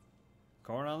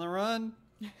 Corn on the run.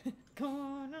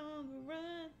 Corn on the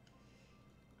run.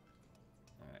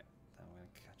 Alright, I'm going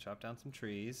to chop down some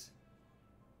trees.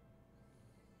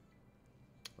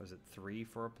 Was it 3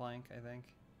 for a plank, I think?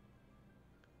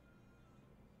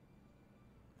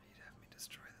 You'd have me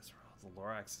destroy this world. The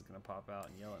Lorax is going to pop out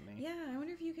and yell at me. Yeah, I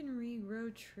wonder if you can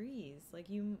regrow trees.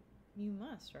 Like, you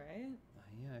must, right?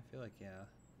 Yeah, I feel like, yeah.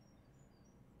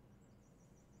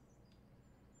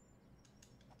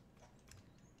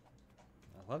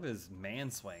 I love his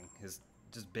man swing. His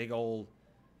just big old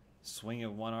swing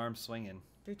of one arm swinging.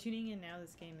 If you're tuning in now,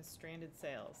 this game is Stranded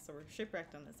Sails. So we're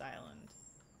shipwrecked on this island.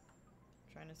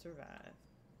 Trying to survive.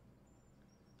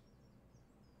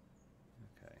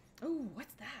 Okay. Oh,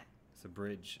 what's that? It's a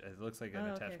bridge. It looks like an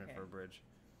attachment for a bridge.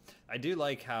 I do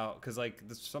like how, because like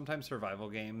sometimes survival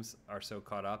games are so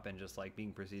caught up in just like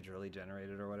being procedurally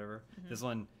generated or whatever. This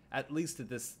one, at least at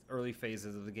this early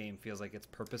phases of the game, feels like it's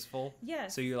purposeful.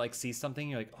 Yes. So you like see something,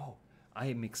 you're like, oh, I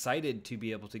am excited to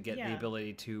be able to get the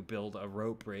ability to build a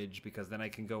rope bridge because then I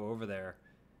can go over there.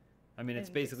 I mean, it's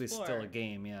basically still a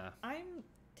game, yeah. I'm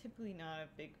typically not a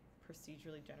big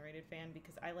procedurally generated fan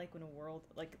because I like when a world,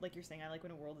 like you're saying, I like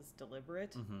when a world is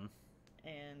deliberate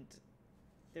and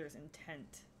there's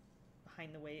intent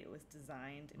behind the way it was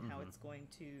designed and how it's going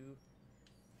to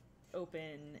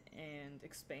open and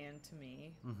expand to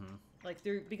me. Like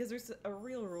because there's a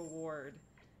real reward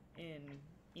in,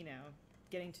 you know,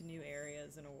 getting to new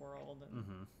areas in a world.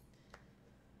 And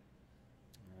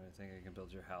I think I can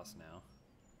build your house now.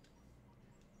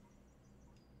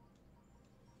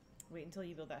 Wait until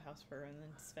you build that house for her and then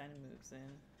Sven moves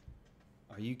in.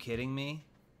 Are you kidding me?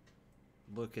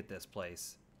 Look at this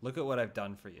place. Look at what I've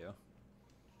done for you.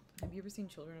 Have you ever seen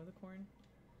Children of the Corn?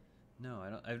 No, I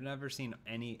don't. I've never seen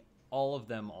any all of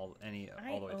them, all the way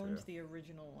I owned through. the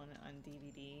original one on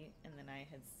DVD, and then I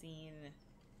had seen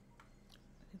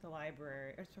at the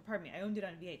library. Or, pardon me, I owned it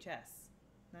on VHS,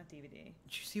 not DVD.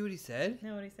 Did you see what he said?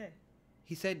 No, what did he say?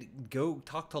 He said, "Go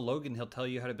talk to Logan. He'll tell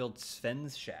you how to build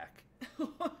Sven's shack."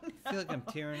 Oh, no. I feel like I'm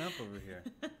tearing up over here.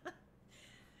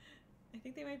 I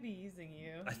think they might be using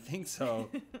you. I think so.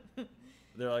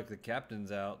 They're like, the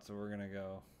captain's out, so we're gonna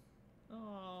go.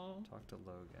 Oh. Talk to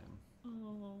Logan.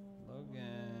 Oh.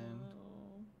 Logan.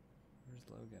 Where's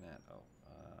Logan at? Oh,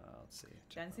 let's see.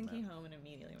 Jensen came home and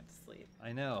immediately went to sleep.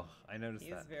 I know. I noticed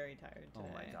that. He's very tired today.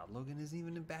 Oh my god, Logan isn't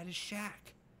even in bad his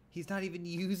shack. He's not even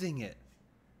using it.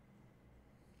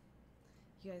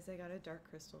 You guys, I got a Dark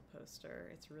Crystal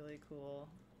poster. It's really cool.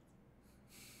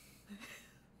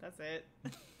 That's it.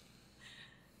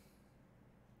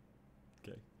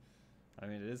 Okay. I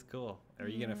mean, it is cool. Are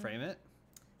you gonna frame it?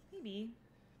 Maybe.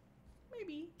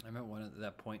 I'm at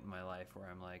that point in my life where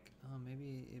I'm like, oh,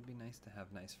 maybe it'd be nice to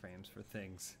have nice frames for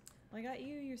things. Well, I got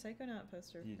you your Psychonaut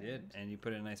poster. You did, and you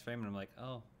put it in a nice frame, and I'm like,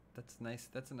 oh, that's nice.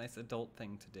 That's a nice adult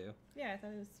thing to do. Yeah, I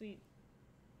thought it was sweet.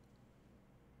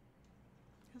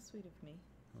 How sweet of me.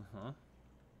 Uh-huh.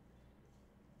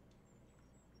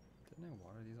 Didn't I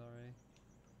water these already?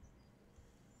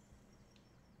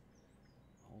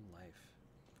 Whole life.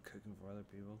 Cooking for other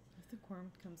people. If the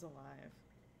corn comes alive.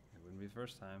 It wouldn't be the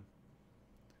first time.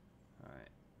 Alright.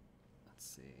 Let's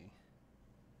see.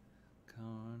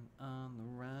 Corn on the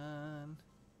run.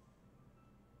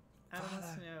 Adam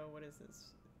wants to know, what is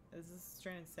this? This is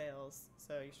stranded sails.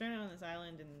 So you're stranded on this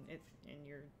island and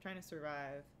you're trying to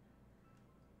survive.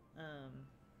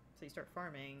 So you start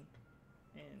farming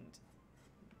and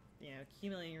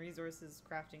accumulating resources,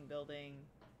 crafting, building.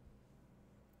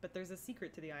 But there's a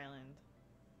secret to the island.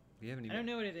 We haven't even I don't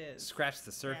know what it is. Scratched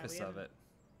the surface of it.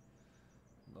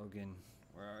 Logan,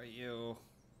 where are you?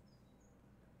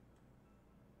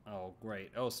 Oh,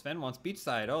 great. Oh, Sven wants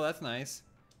beachside. Oh, that's nice.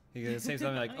 He's going to say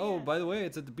something like, oh, by the way,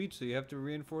 it's at the beach, so you have to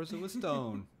reinforce it with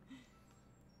stone.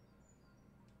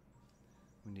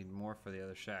 We need more for the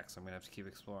other shack, so I'm going to have to keep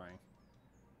exploring.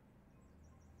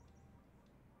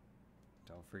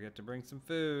 Don't forget to bring some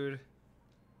food.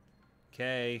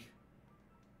 Okay.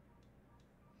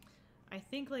 I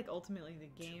think, like, ultimately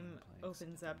the game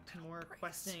opens up to more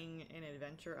questing and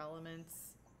adventure elements.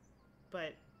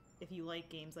 But if you like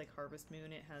games like Harvest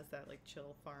Moon, it has that, like,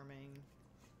 chill farming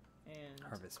and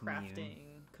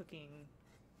crafting, cooking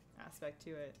aspect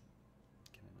to it.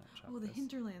 Can I not chop the this?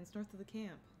 hinterlands north of the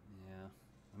camp. Yeah.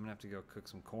 I'm going to have to go cook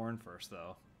some corn first,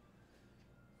 though.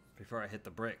 Before I hit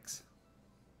the bricks.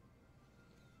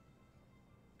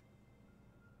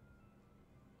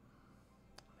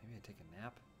 Maybe I take a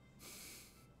nap.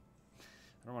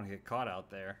 I don't want to get caught out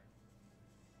there.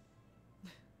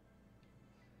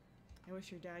 I wish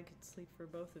your dad could sleep for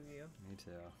both of you. Me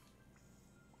too.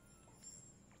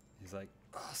 He's like,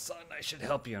 oh, son, I should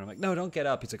help you. And I'm like, no, don't get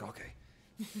up. He's like, okay.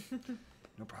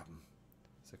 No problem.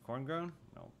 Is it corn grown?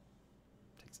 No.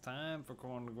 Takes time for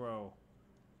corn to grow.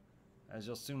 As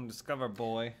you'll soon discover,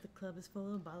 boy. The club is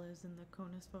full of ballers and the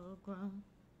corn is full of grown.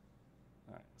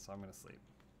 Alright, so I'm going to sleep.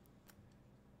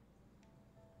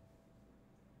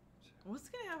 What's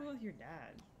going to happen with your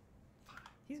dad? Fine.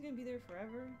 He's going to be there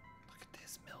forever? Look at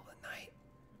this, middle of the night.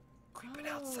 Creeping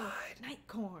outside. Night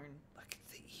corn. Look,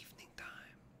 it's the evening time.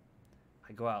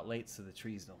 I go out late so the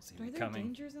trees don't see me coming. Are there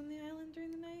dangers on the island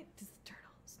during the night? Does the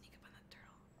turtle sneak up on the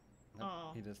turtle?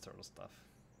 Nope, he does turtle stuff.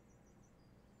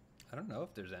 I don't know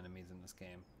if there's enemies in this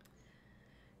game.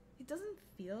 It doesn't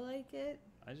feel like it.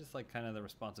 I just like kind of the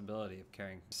responsibility of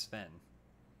carrying Sven.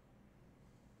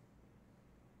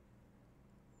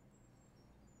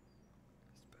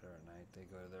 It's better at night. They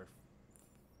go to their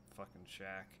fucking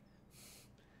shack.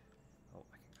 Oh,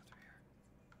 I can go through here.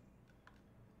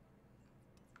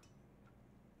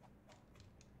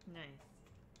 Nice.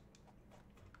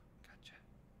 Gotcha.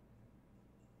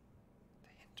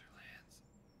 The hinterlands.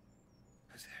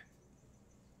 Who's there?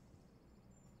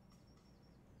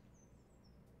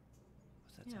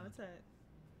 What's that sound? What's that?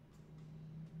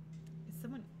 Is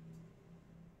someone...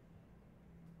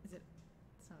 Is it...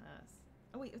 It's not us.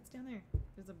 Oh, wait, what's down there?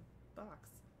 There's a box.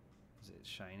 Is it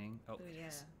shining? Oh, it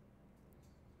is.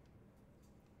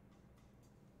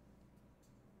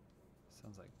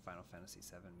 Sounds like Final Fantasy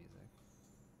VII music.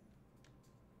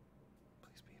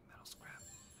 Please be a metal scrap.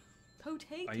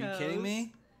 Potatoes. Are you kidding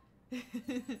me?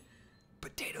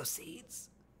 Potato seeds.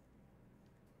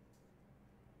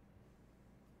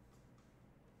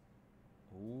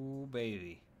 Ooh,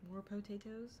 baby. More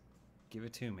potatoes? Give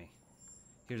it to me.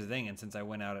 Here's the thing, and since I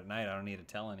went out at night, I don't need to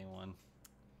tell anyone.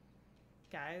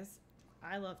 Guys,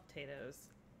 I love potatoes.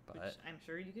 But which I'm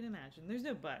sure you can imagine. There's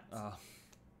no buts. Oh.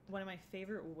 One of my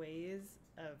favorite ways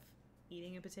of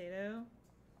eating a potato,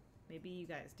 maybe you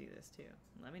guys do this too.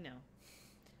 Let me know.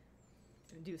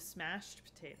 Do smashed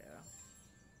potato.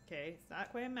 Okay, it's not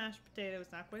quite a mashed potato.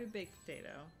 It's not quite a baked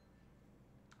potato.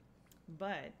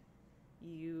 But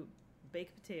you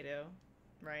bake potato,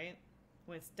 right?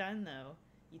 When it's done, though,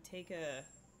 you take a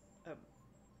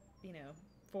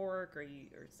fork or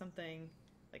something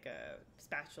like a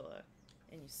spatula,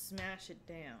 and you smash it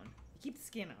down. You keep the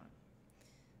skin on.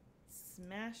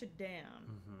 Smash it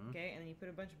down, okay? And then you put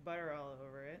a bunch of butter all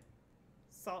over it,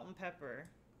 salt and pepper,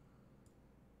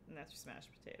 and that's your smashed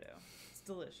potato. It's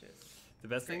delicious. The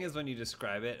best thing is when you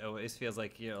describe it, it always feels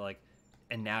like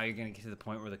and now you're gonna get to the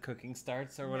point where the cooking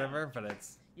starts or whatever. But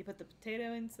it's you put the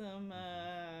potato in some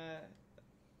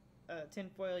tin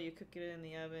foil. You cook it in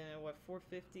the oven at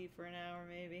 450 for an hour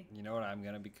maybe. You know what I'm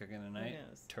gonna be cooking tonight? Who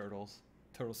knows?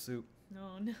 Turtle soup.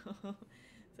 No, is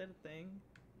that a thing?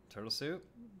 Turtle soup?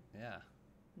 Yeah.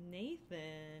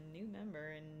 Nathan, new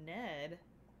member, and Ned,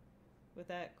 with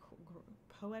that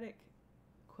poetic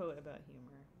quote about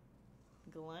humor.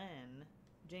 Glenn,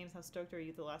 James, how stoked are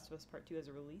you The Last of Us Part 2 has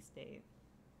a release date?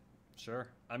 Sure.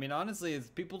 I mean, honestly, it's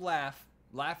people laugh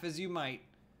as you might,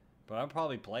 but I'll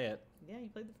probably play it. Yeah, you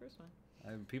played the first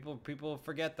one. People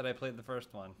forget that I played the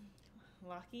first one.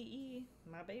 Lucky E,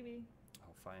 my baby.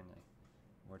 Oh, finally.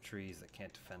 More trees that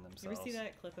can't defend themselves. You ever see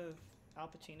that clip of Al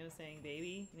Pacino saying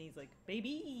baby? And he's like,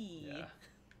 baby! Yeah.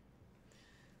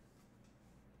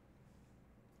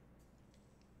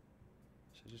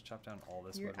 Should I just chop down all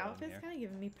this wood? Your outfit's kind of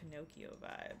giving me Pinocchio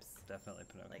vibes. Definitely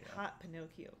Pinocchio. Like hot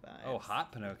Pinocchio vibes. Oh,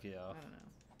 hot Pinocchio. I don't know.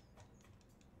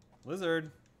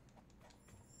 Lizard.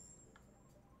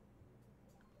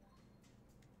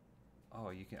 Oh,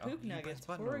 you can... Poop Nuggets,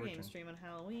 horror game stream on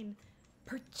Halloween.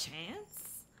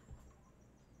 Perchance?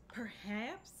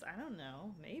 Perhaps? I don't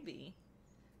know. Maybe.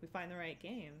 We find the right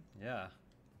game. Yeah.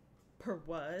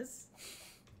 Was.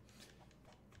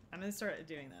 I'm going to start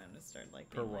doing that. I'm going to start like...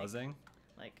 Perwuzzing?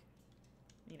 Like,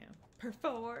 per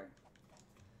four.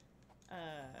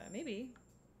 Maybe.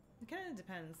 It kind of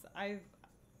depends. I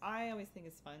always think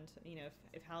it's fun to,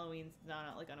 if Halloween's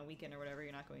not like on a weekend or whatever,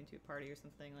 you're not going to a party or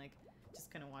something, like,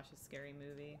 just kind of watch a scary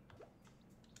movie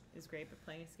is great, but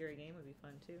playing a scary game would be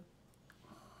fun too.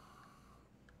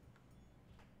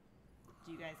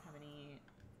 Do you guys have any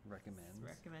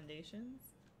recommendations?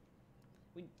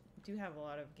 We do have a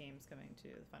lot of games coming to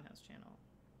the Funhouse channel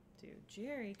too.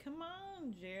 Jerry, come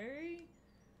on, Jerry.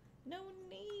 No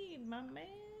need, my man.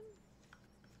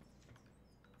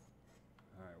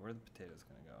 Alright, where are the potatoes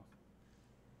gonna go?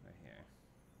 Right here.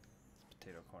 It's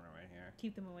potato corner right here.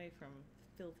 Keep them away from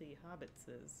filthy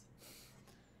hobbitses.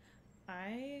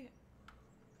 I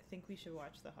think we should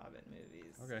watch the Hobbit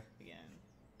movies again.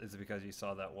 Is it because you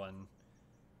saw that one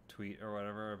tweet or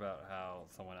whatever about how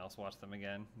someone else watched them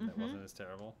again and it wasn't as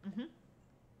terrible?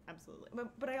 Absolutely.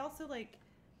 But I also like,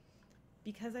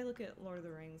 because I look at Lord of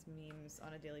the Rings memes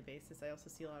on a daily basis, I also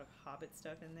see a lot of Hobbit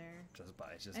stuff in there.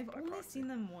 I've only seen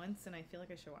them once, and I feel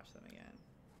like I should watch them again.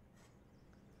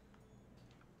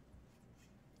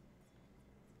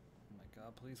 Oh my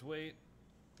god, please wait.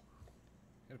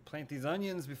 Gotta plant these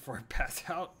onions before I pass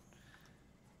out.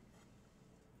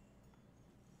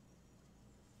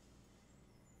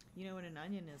 You know what an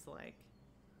onion is like?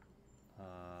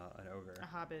 An ogre. A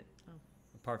hobbit. Oh.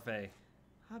 A parfait.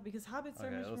 Because hobbits are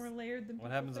much more layered than people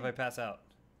What happens if I pass out?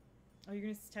 Oh, you're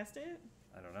going to test it?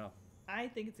 I don't know. I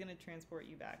think it's going to transport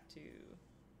you back to...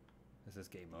 Is this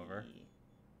game over?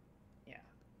 Yeah.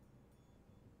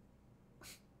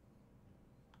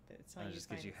 It's telling you just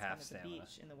to gives you find half the stamina.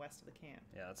 beach in the west of the camp.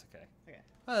 Yeah, that's okay. Okay.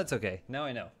 Oh, that's okay. Now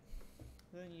I know.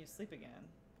 Then you sleep again.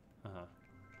 Uh-huh.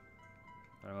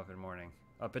 But I'm up in the morning.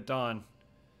 Up at dawn.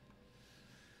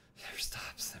 Never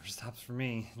stops. Never stops for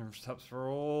me. Never stops for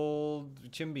old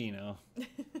Chimbino.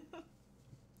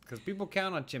 Because people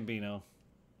count on Chimbino.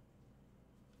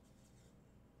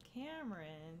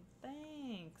 Cameron,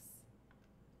 thanks.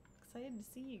 Excited to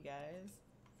see you guys.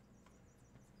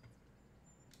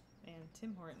 And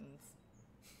Tim Hortons.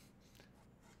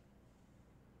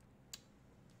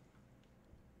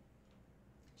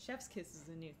 Chef's kiss is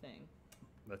a new thing.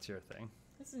 That's your thing.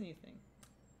 This is a new thing.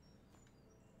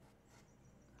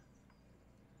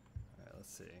 Alright,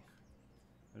 let's see.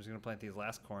 I'm just going to plant these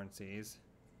last corn seeds.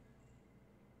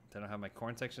 Then I'll have my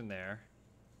corn section there.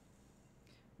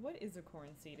 What is a corn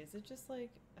seed? Is it just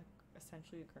like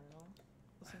essentially a kernel?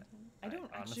 I don't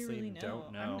honestly actually really know.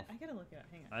 Don't know. I gotta look it up.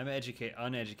 Hang on. I'm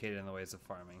uneducated in the ways of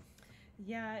farming.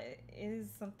 Yeah, it is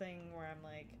something where I'm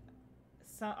like,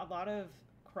 a lot of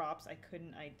crops I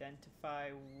couldn't identify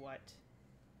what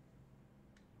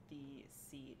the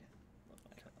seed look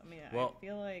like? I mean, well, I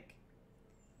feel like,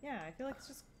 yeah, I feel like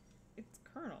it's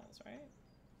kernels, right?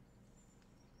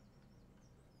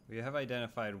 We have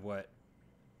identified what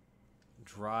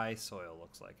dry soil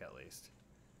looks like, at least.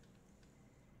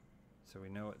 So we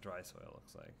know what dry soil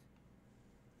looks like.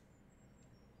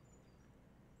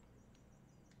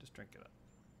 Just drink it up.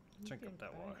 Drink up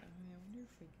that water. I wonder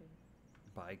if we could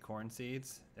buy corn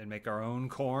seeds and make our own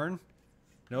corn.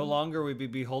 No longer would we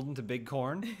be beholden to big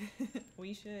corn.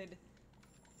 We should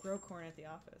grow corn at the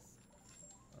office.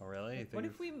 Oh, really? What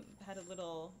if we had a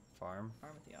little farm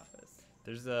at the office?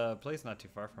 There's a place not too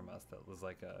far from us that was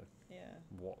like a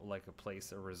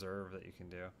place, a reserve that you can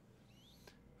do.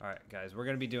 All right, guys, we're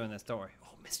gonna be doing this. Don't worry.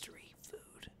 Oh, mystery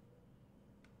food.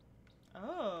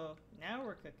 Oh, now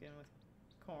we're cooking with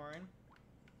corn.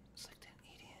 Select an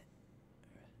idiot.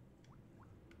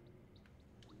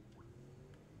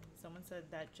 Someone said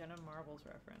that Jenna Marbles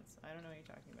reference. I don't know what you're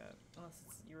talking about, unless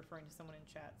you're referring to someone in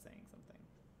chat saying something.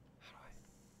 How do I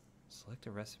select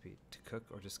a recipe to cook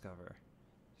or discover?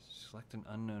 Select an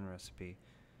unknown recipe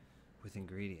with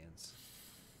ingredients.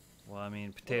 Well, I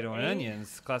mean, potato and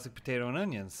onions. Classic potato and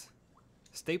onions.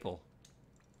 Staple.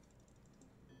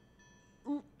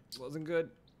 Ooh, wasn't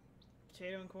good.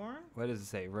 Potato and corn? What does it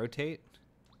say? Rotate?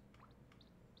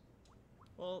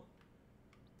 Well,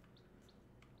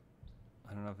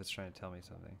 I don't know if it's trying to tell me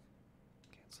something.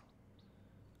 Cancel.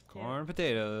 Corn,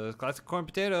 potatoes. Classic corn,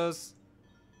 potatoes.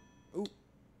 Ooh.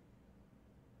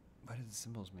 What do the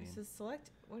symbols mean? It says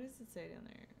select. What does it say down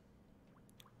there?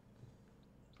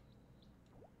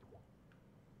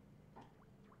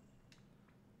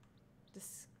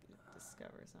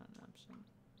 Discover is not an option.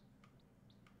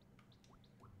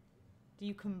 Do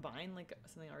you combine like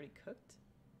something already cooked?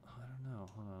 Oh, I don't know.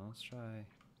 Hold on. Let's try.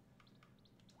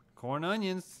 Corn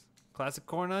onions. Classic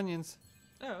corn onions.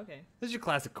 Oh, okay. This is your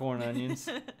classic corn onions.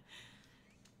 That's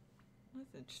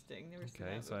interesting. Never seen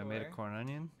that Okay, so I made a corn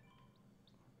onion.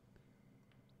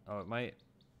 Oh, it might.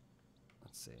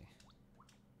 Let's see.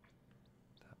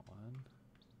 That one.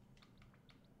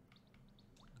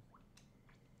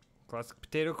 Classic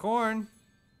potato corn.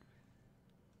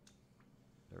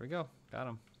 There we go. Got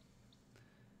them.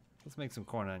 Let's make some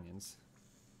corn onions.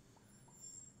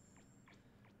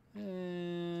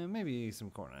 Maybe some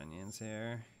corn onions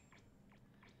here.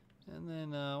 And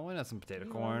then, why not some potato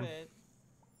corn?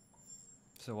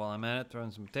 So while I'm at it,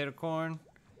 throwing some potato corn.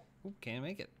 Oop, can't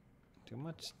make it. Too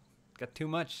much. Got too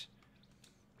much.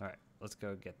 Alright, let's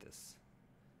go get this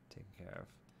taken care of.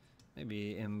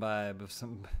 Maybe imbibe of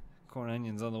some corn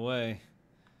onions on the way.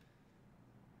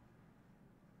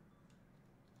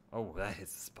 Oh, that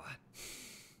hits the spot.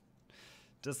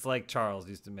 Just like Charles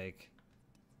used to make.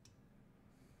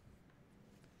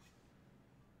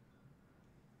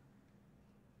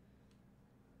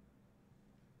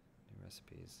 New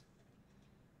recipes.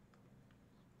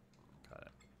 Got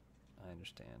it. I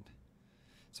understand.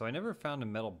 So I never found a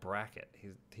metal bracket.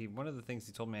 One of the things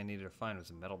he told me I needed to find was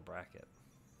a metal bracket.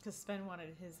 Because Sven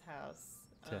wanted his house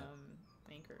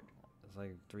anchored. It's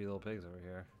like 3 little pigs over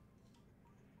here.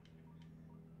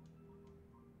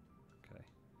 Okay.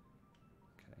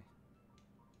 Okay.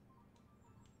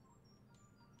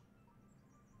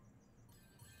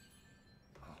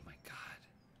 Oh my god.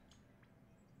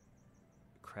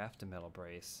 Craft a metal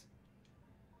brace.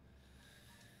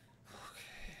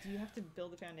 Do you have to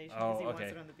build the foundation because he wants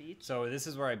it on the beach? So this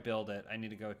is where I build it. I need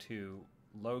to go to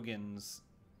Logan's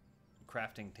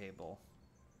crafting table,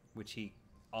 which he,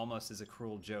 almost as a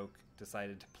cruel joke,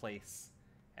 decided to place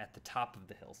at the top of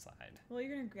the hillside. Well,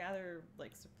 you're going to gather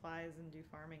like supplies and do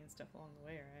farming and stuff along the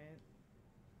way, right?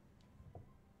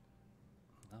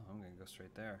 No, I'm going to go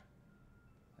straight there.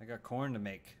 I got corn to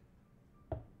make.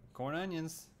 Corn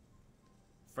onions.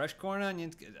 Fresh corn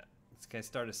onions. This guy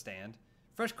start a stand.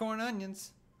 Fresh corn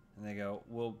onions. And they go,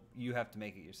 well, you have to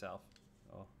make it yourself.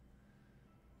 Oh. All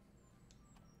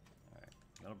right,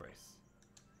 metal brace.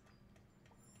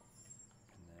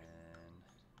 And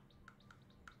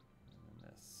then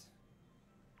this.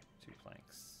 2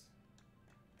 planks.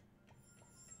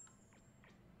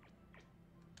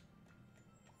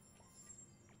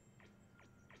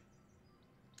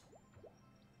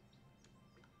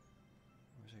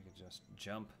 I wish I could just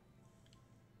jump.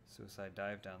 Suicide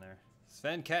dive down there.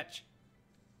 Sven, catch!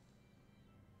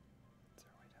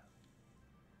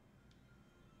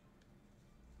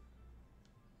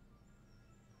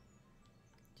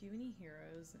 Do you have any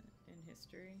heroes in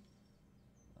history?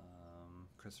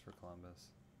 Christopher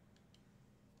Columbus.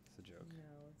 It's a joke.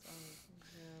 No, it's always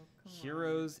no. Come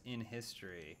Heroes in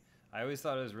history. I always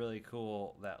thought it was really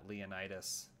cool that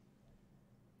Leonidas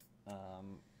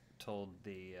told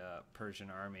the Persian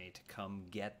army to come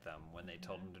get them when they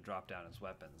told him to drop down his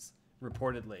weapons.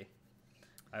 Reportedly.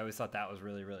 I always thought that was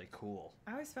really, really cool.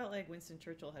 I always felt like Winston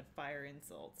Churchill had fire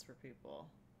insults for people.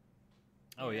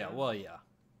 Oh, yeah. Well, yeah.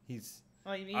 He's...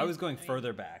 Well, you mean, I was going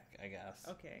further back, I guess.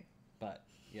 Okay. But,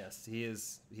 yes,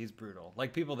 he's brutal.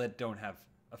 Like, people that don't have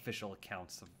official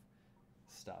accounts of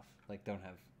stuff. Like, don't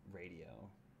have radio.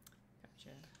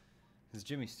 Gotcha. Because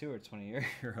Jimmy Stewart's one of your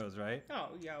heroes, right?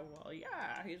 Oh, yeah. Well,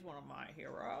 yeah. He's one of my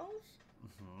heroes.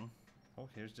 Mm-hmm. Oh,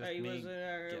 here's just he me.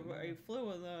 He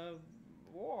flew in the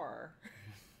war.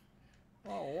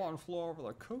 Oh, one flew over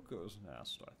the cuckoo's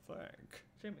nest, I think.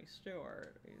 Jimmy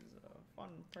Stewart, he's a fun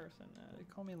person. They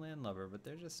call me landlubber, but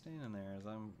they're just standing there as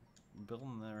I'm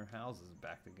building their houses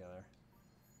back together.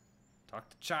 Talk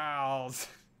to Charles.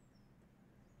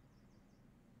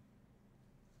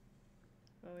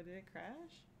 Oh, did it crash?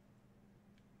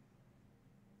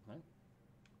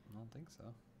 I don't think so.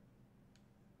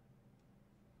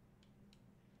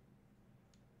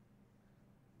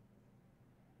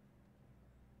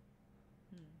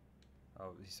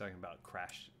 Oh, he's talking about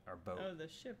crash our boat. Oh, the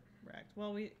ship wrecked.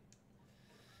 Well,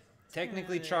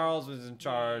 technically Charles was in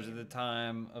charge at the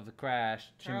time of the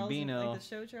crash. Chimbino. Like the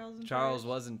show Charles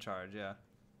was in charge, yeah.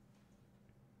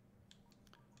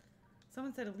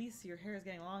 Someone said, Elise, your hair is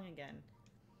getting long again.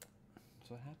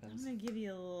 That's what happens. I'm going to give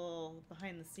you a little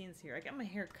behind the scenes here. I get my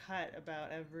hair cut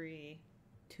about every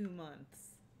 2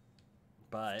 months.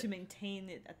 But to maintain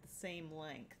it at the same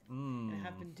length. And I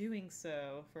have been doing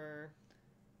so for...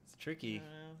 It's tricky. I don't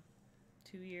know,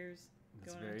 2 years.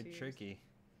 It's very tricky.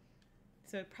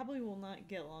 So it probably will not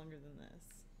get longer than this.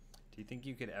 Do you think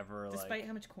you could ever, despite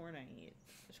how much corn I eat.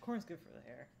 Which corn is good for the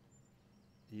hair.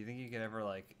 Do you think you could ever,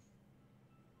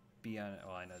 be on...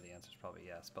 Well, I know the answer is probably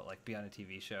yes. But, be on a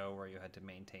TV show where you had to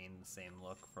maintain the same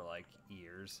look for,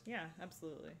 years? Yeah,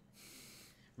 absolutely.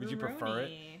 Would you prefer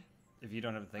it? If you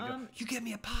don't have to think of, you give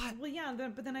me a pot! Well, yeah,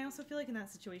 but then I also feel like in that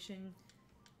situation...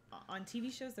 On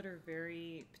TV shows that are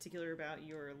very particular about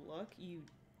your look, you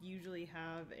usually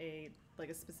have a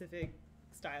specific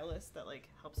stylist that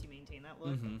helps you maintain that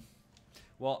look. Mm-hmm.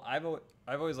 Well, I've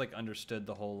always understood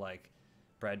the whole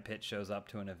Brad Pitt shows up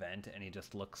to an event and he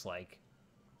just looks like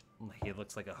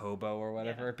a hobo or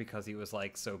whatever because he was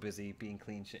so busy being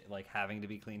clean having to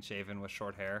be clean shaven with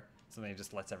short hair, so then he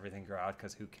just lets everything grow out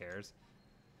because who cares?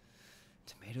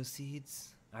 Tomato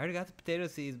seeds. I already got the potato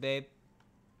seeds, babe.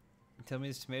 Tell me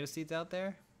there's tomato seeds out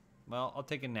there? Well, I'll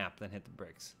take a nap, then hit the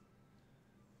bricks.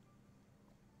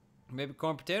 Maybe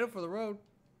corn potato for the road.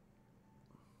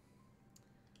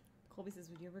 Colby says,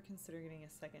 would you ever consider getting a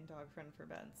second dog friend for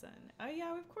Benson? Oh,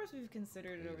 yeah, of course we've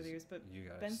considered it over the years, but you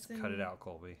guys cut it out,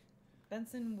 Colby.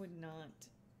 Benson would not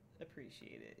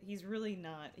appreciate it. He's really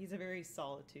not. He's a very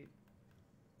solitude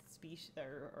species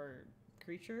or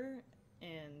creature,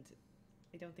 and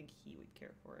I don't think he would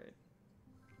care for it.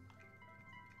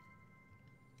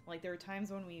 There are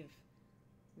times when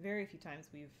very few times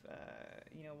we've,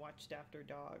 watched after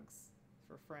dogs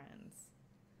for friends.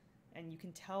 And you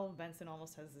can tell Benson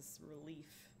almost has this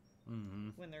relief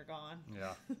when they're gone.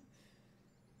 Yeah. So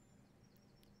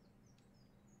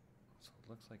it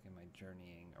looks like in my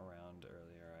journeying around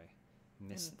earlier, I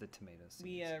missed the tomato seeds.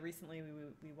 We, recently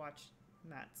we watched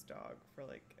Matt's dog for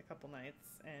a couple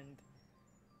nights. And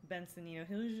Benson,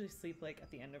 he'll usually sleep at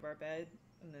the end of our bed.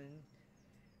 And then,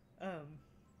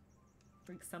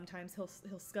 sometimes he'll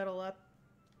scuttle up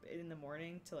in the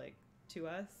morning to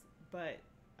us, but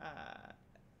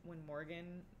when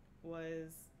Morgan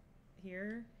was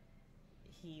here,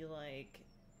 he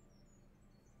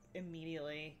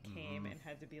immediately came and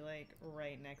had to be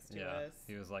right next to us.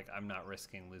 He was like, I'm not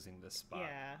risking losing this spot.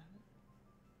 Yeah,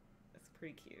 it's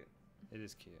pretty cute. It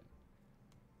is cute.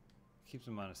 Keeps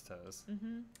him on his toes.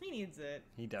 He needs it.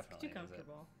 He definitely needs it. Too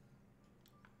comfortable.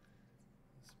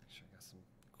 Let's make sure I got some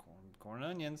corn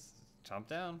and onions. Chomp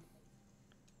down.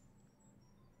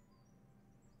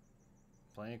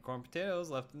 Plenty of corn potatoes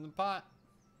left in the pot.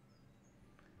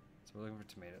 So we're looking for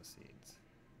tomato seeds.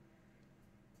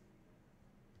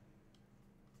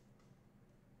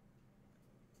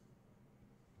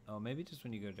 Oh, maybe just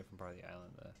when you go to a different part of the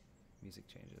island, the music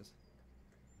changes.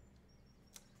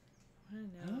 I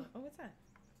don't know. Huh? Oh, what's that?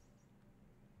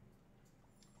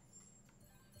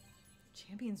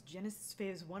 Champions Genesis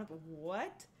phase 1 of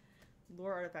what?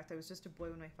 Lore artifact. I was just a boy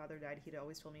when my father died. He'd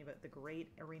always told me about the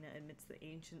great arena amidst the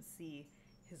ancient sea.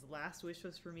 His last wish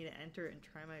was for me to enter and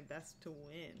try my best to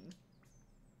win.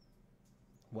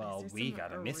 Well, we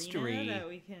got a mystery. That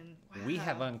we can... Wow. We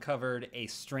have uncovered a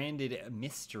stranded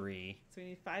mystery. So we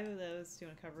need 5 of those to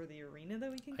uncover the arena that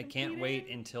we can complete. I can't wait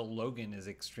until Logan is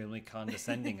extremely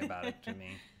condescending about it to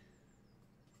me.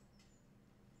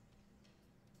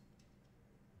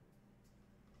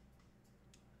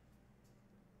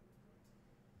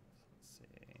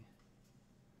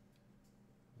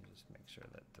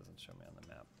 show me on the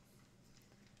map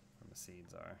where the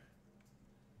seeds are.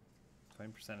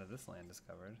 20% of this land is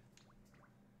covered.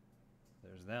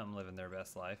 There's them living their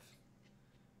best life.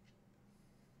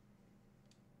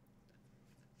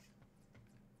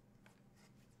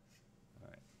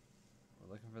 Alright.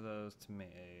 We're looking for those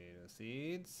tomato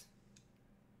seeds.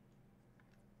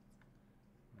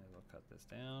 Maybe we'll cut this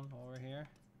down while we're here.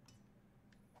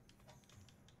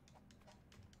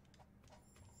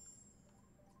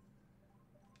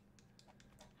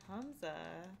 Hamza,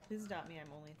 please adopt me.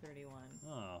 I'm only 31.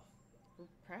 Oh.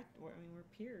 We're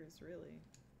peers, really.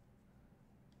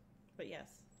 But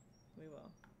yes, we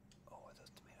will. Oh, what are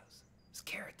those tomatoes? It's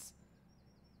carrots.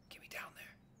 Get me down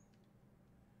there.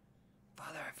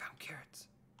 Father, I found carrots.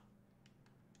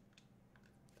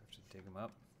 Do I have to dig them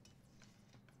up?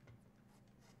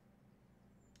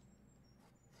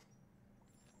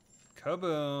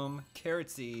 Kaboom!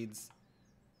 Carrot seeds.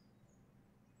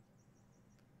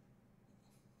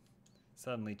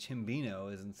 Suddenly,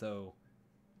 Chimbino isn't so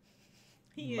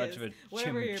much of a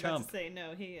Whatever you're chump. about to say,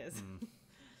 no, he is.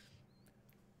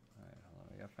 Alright, hold on.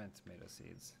 We gotta find tomato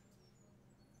seeds.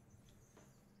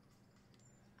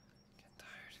 Getting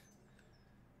tired.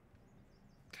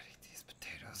 Gotta eat these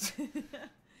potatoes.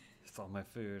 It's all my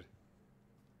food.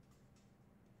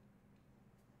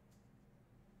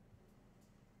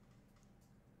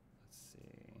 Let's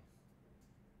see.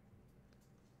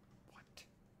 What?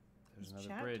 There's Is another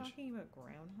chat bridge. talking about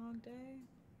Groundhog Day?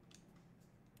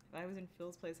 If I was in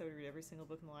Phil's place, I would read every single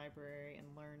book in the library and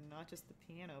learn not just the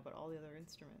piano, but all the other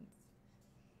instruments.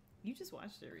 You just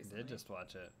watched it recently. I did just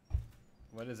watch it.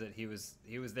 What is it? He was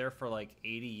there for like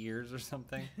 80 years or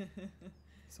something.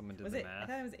 Someone did the math. I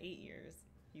thought it was 8 years.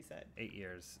 You said 8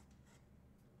 years.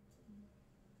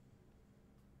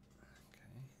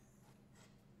 Okay.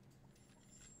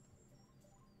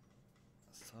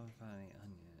 Still haven't found any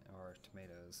onion or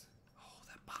tomatoes. Oh,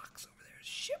 that box over there is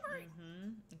shimmering.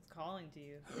 It's calling to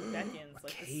you. It beckons,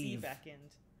 like the sea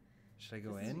beckoned. Should I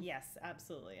go in? Yes,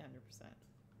 absolutely, 100%.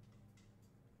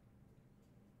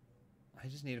 I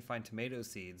just need to find tomato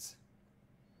seeds.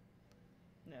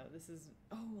 No, this is...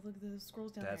 Oh, look at those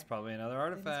scrolls down there. That's probably another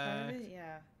artifact.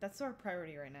 Yeah, that's our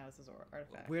priority right now is those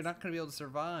artifacts. We're not going to be able to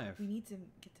survive. We need to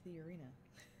get to the arena.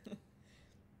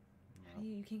 How do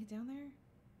you can't get down there?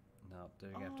 No, they're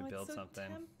going to have to build it's so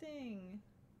something. Tempting.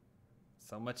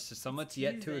 So much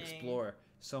yet to explore.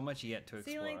 So much yet to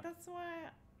explore. See, like, that's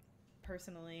why,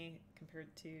 personally,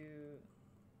 compared to...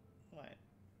 What?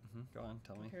 Go on,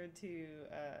 tell me. Compared to,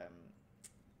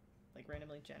 like,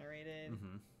 randomly generated,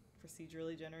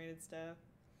 procedurally generated stuff.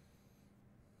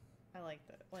 I like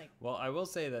that. Like, well, I will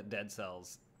say that Dead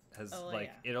Cells has,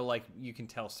 it'll, like, you can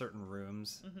tell certain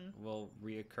rooms will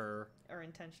reoccur. Or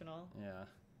intentional. Yeah.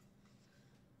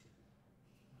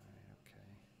 Alright,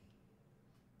 okay.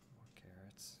 More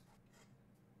carrots.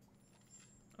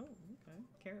 Oh, okay.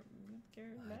 Carrot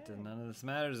bag. None of this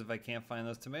matters if I can't find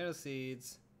those tomato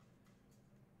seeds.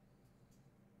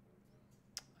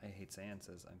 I hate sand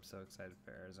says, I'm so excited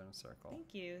for Arizona Circle.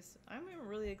 Thank you. I'm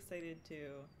really excited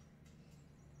too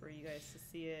for you guys to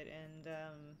see it, and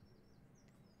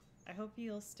I hope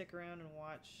you'll stick around and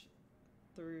watch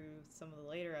through some of the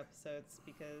later episodes,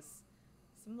 because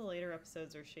some of the later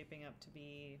episodes are shaping up to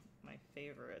be my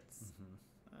favorites.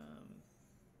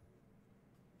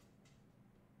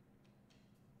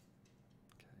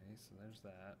 Okay, so there's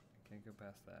that. Can't go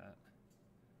past that.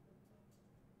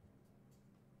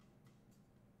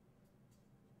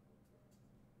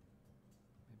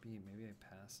 Maybe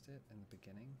I passed it in the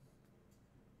beginning.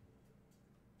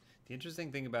 The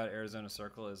interesting thing about Arizona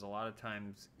Circle is a lot of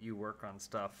times you work on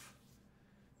stuff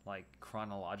like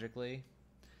chronologically,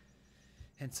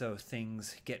 and so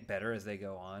things get better as they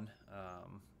go on.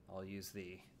 I'll use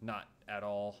the not at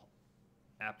all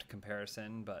apt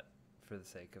comparison, but for the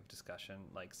sake of discussion,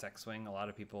 like Sex Swing, a lot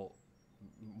of people,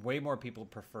 way more people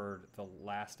preferred the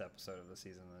last episode of the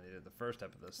season than they did the first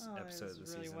episode of the season. It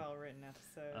was a really well written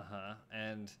episode.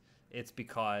 And it's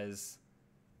because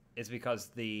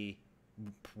the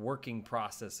working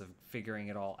process of figuring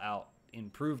it all out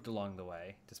improved along the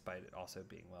way, despite it also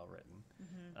being well written.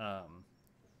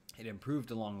 It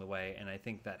improved along the way, and I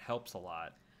think that helps a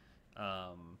lot.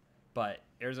 But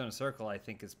Arizona Circle, I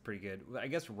think, is pretty good. I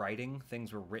guess writing,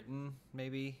 things were written,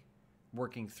 maybe,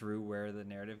 working through where the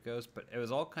narrative goes, but it was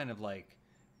all kind of like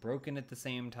broken at the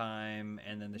same time,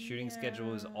 and then the shooting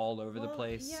schedule was all over the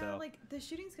place. Yeah, so like the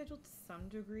shooting schedule to some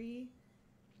degree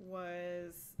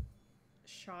was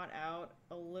shot out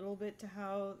a little bit to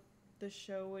how the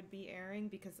show would be airing,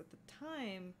 because at the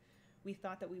time we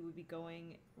thought that we would be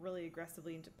going really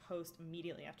aggressively into post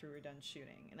immediately after we were done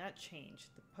shooting, and that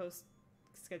changed. The post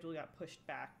schedule got pushed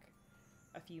back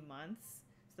a few months,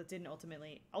 so that didn't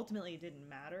ultimately it didn't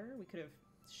matter. We could have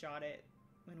shot it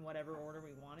in whatever order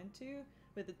we wanted to,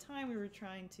 but at the time we were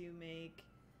trying to make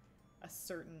a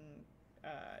certain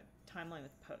timeline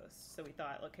with post. So we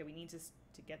thought, okay, we need to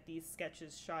get these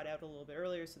sketches shot out a little bit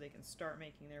earlier so they can start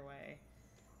making their way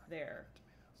there.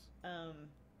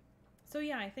 So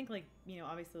yeah, I think like, you know,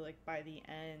 obviously like by the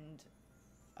end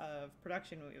of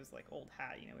production it was like old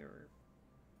hat, you know, we were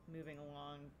moving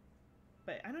along,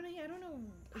 but I don't know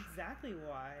exactly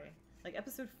why. Like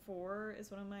episode 4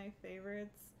 is one of my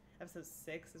favorites. Episode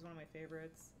 6 is one of my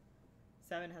favorites.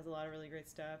 7 has a lot of really great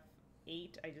stuff.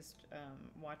 8, I just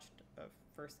watched a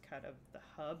first cut of the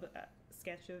Hub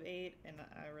sketch of 8, and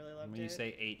I really loved it. When you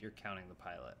say 8, you're counting the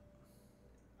pilot.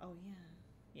 Oh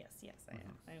yeah, yes, I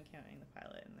am. I am counting the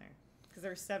pilot in there because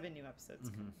there are 7 new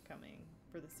episodes coming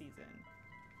for the season.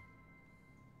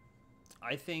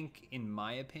 I think, in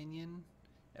my opinion,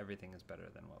 everything is better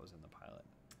than what was in the pilot.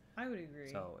 I would agree.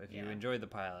 So if you enjoyed the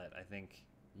pilot, I think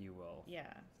you will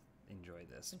enjoy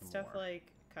this and more. Stuff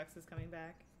like Cux is coming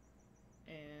back,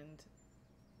 and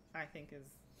I think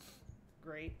is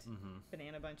great.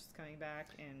 Banana Bunch is coming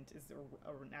back and is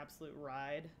an absolute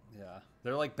ride. Yeah,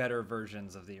 they're like better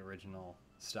versions of the original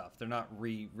stuff. They're not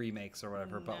remakes or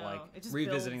whatever, but like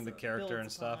revisiting the character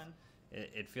and stuff.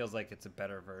 It feels like it's a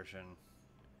better version.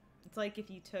 It's like if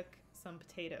you took some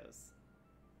potatoes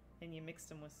and you mixed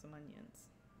them with some onions.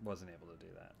 Wasn't able to do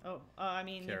that. Oh, I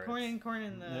mean, corn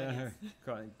in the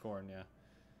corn. Yeah.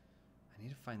 I need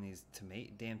to find these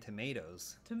damn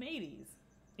tomatoes. Tomatoes.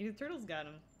 Maybe the turtles got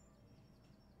them.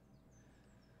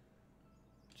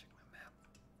 Check my map.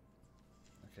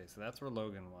 Okay, so that's where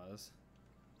Logan was.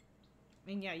 I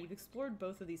mean, yeah, you've explored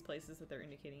both of these places that they're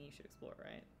indicating you should explore,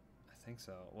 right? I think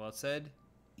so. Well, it said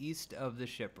east of the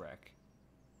shipwreck.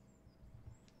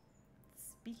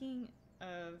 Speaking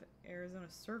of Arizona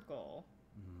Circle.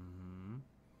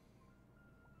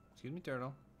 Excuse me,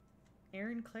 turtle.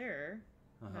 Erin Claire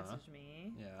messaged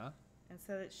me. Yeah. And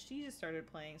said that she just started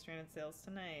playing Stranded Sails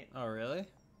tonight. Oh, really?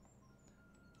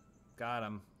 Got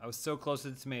him. I was so close to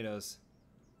the tomatoes.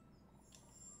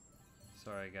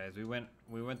 Sorry, guys. We went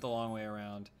the long way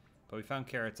around, but we found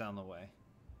carrots on the way.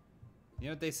 You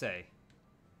know what they say?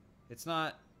 It's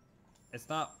not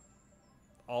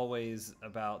always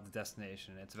about the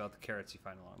destination. It's about the carrots you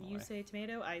find along the way. You say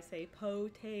tomato, I say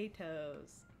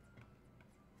potatoes.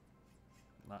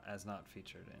 Not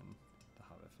featured in the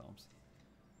Hobbit films.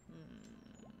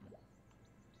 So we'll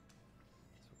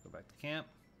go back to camp.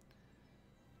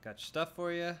 Got your stuff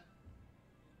for you,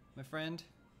 my friend.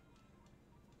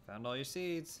 Found all your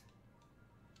seeds.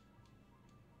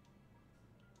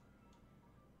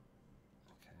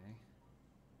 Okay.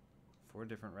 4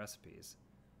 different recipes.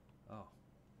 Oh.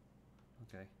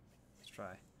 Okay. Let's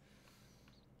try.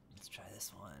 Let's try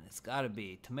this one. It's gotta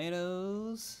be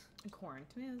tomatoes. And corn.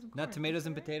 Tomatoes and corn. Not tomatoes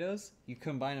and potatoes? You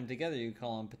combine them together, you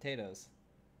call them potatoes.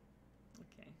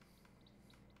 Okay.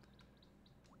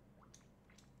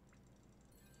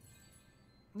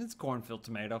 It's cornfield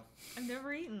tomato. I've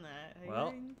never eaten that. Have well, you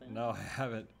ever eaten that? No, I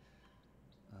haven't.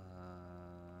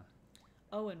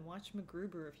 Oh, and watch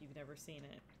MacGruber if you've never seen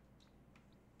it.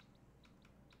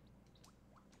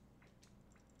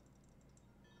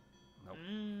 Nope.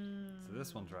 So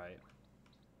this one's right.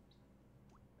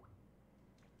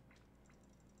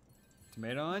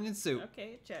 Tomato onion soup.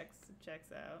 Okay, it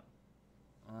checks out.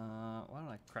 Why don't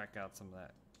I crack out some of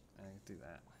that? I can do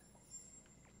that.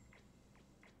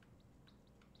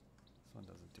 This one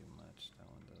doesn't do much. That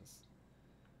one does.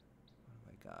 What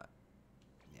have I got?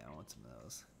 Yeah, I want some of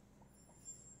those.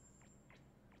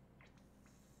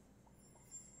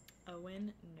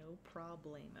 Owen, no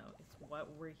problemo. It's what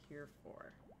we're here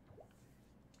for.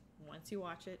 Once you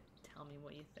watch it, tell me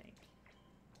what you think.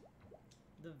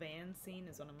 The van scene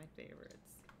is one of my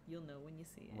favorites. You'll know when you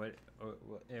see it. What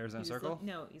Arizona Circle?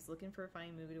 No, he's looking for a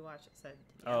funny movie to watch. It said,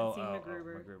 if you haven't seen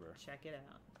MacGruber, check it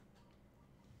out.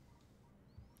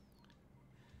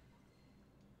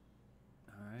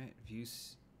 All right, view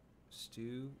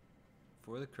stew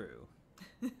for the crew.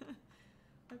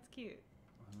 That's cute.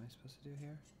 What am I supposed to do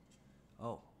here?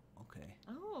 Oh, okay.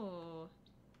 Oh.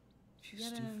 View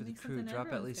stew for the crew.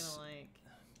 Drop at least. Like.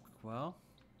 Well.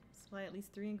 Supply at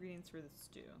least 3 ingredients for the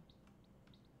stew.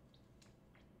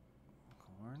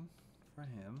 Corn for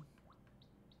him.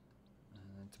 And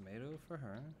then tomato for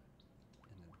her. And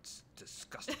a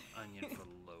disgusting onion for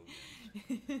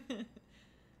Logan.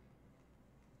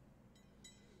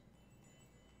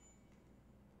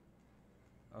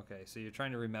 Okay, so you're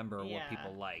trying to remember what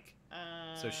people like.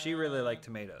 So she really liked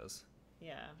tomatoes.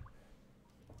 Yeah.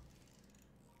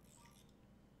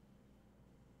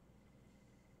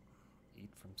 Eat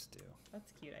from stew.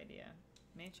 That's a cute idea.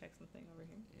 May I check something over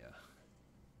here? Yeah.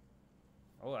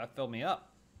 Oh, that filled me up.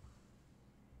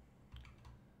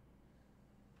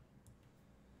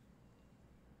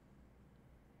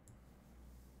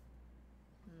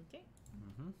 Okay.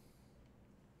 Mm-hmm.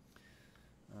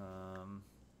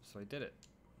 So I did it.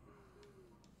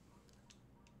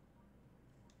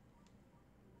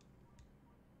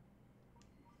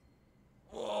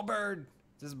 Whoa, bird!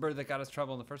 This is a bird that got us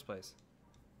trouble in the first place.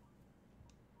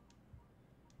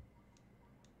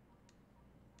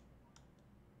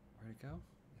 Where'd it go?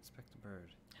 Inspect the bird.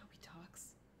 I hope he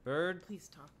talks. Bird? Please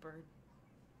talk, bird.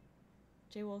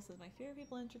 Jay Wolf says, my favorite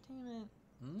people entertainment.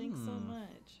 Thanks so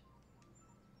much.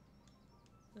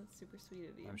 That's super sweet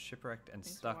of you. I'm shipwrecked and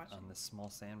stuck on this small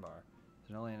sandbar.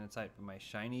 There's no land in sight, but my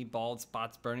shiny bald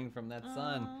spots burning from that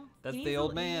sun. That's the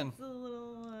old man. He's a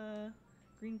little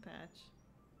green patch.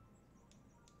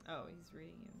 Oh, he's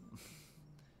reading you.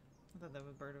 I thought that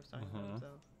was bird was talking about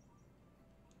himself.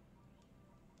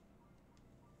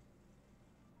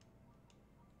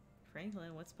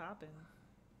 Franklin, what's poppin'?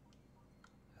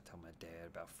 I tell my dad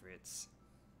about Fritz.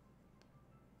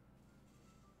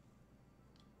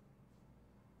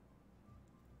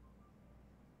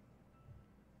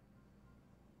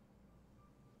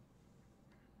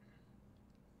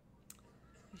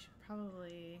 We should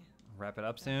probably wrap it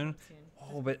up soon.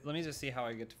 Oh, but let me just see how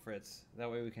I get to Fritz. That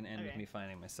way we can end with me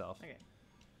finding myself. Okay.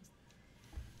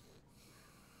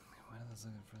 Why are those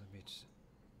looking for the beach?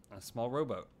 A small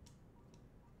rowboat.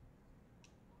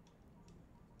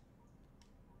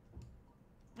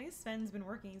 I guess Sven's been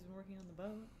working. He's been working on the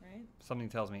boat, right? Something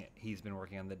tells me he's been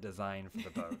working on the design for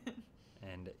the boat.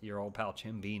 And your old pal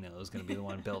Chimbino is going to be the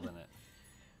one building it.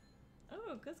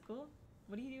 Oh, that's cool.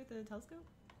 What do you do with the telescope?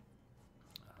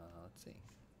 Let's see.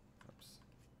 Oops.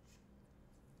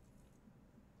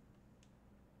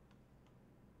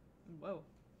 Whoa.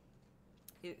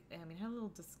 I mean, I had a little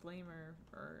disclaimer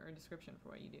or a description for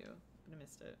what you do, but I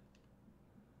missed it.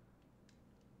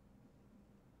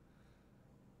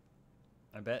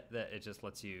 I bet that it just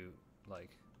lets you, like,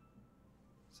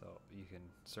 so you can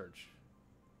search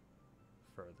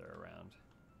further around.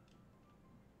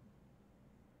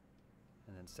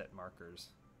 And then set markers.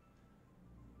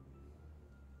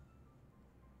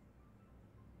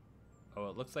 Oh,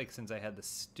 it looks like since I had the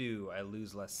stew, I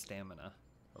lose less stamina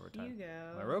over time.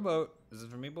 Hugo. My rowboat. Is this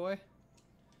for me, boy?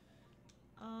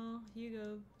 Oh,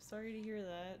 Hugo. Sorry to hear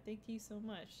that. Thank you so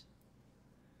much.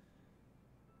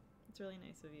 It's really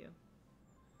nice of you.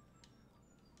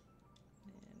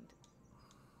 And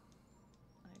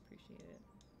I appreciate it.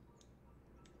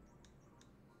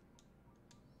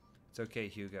 It's okay,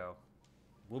 Hugo.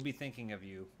 We'll be thinking of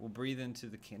you. We'll breathe into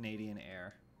the Canadian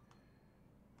air.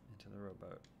 Into the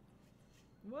rowboat.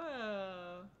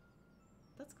 Whoa.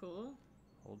 That's cool.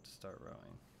 Hold to start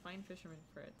rowing. Find Fisherman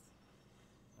Fritz.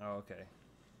 Oh, okay.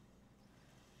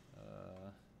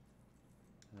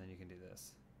 And then you can do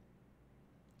this.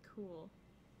 Cool.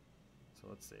 So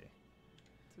let's see.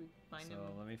 So we find him.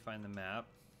 So let me find the map.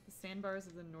 The sandbars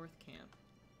of the North Camp.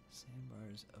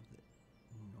 Sandbars of the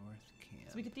North Camp.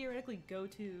 So we could theoretically go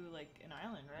to, like, an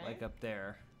island, right? Like up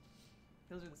there.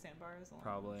 Those are the sandbars?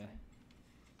 Probably.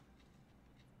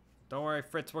 Don't worry,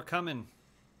 Fritz, we're coming.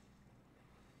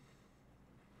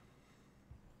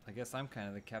 I guess I'm kind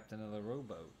of the captain of the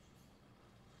rowboat.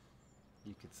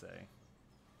 You could say.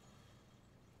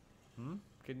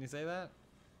 Couldn't you say that?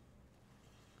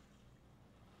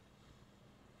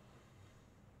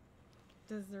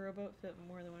 Does the rowboat fit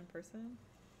more than one person?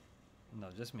 No,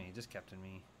 just me. Just Captain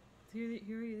Me. So who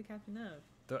are you the captain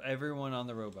of? Everyone on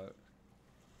the rowboat.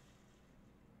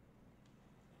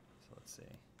 So let's see.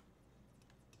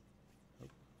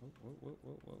 Whoa.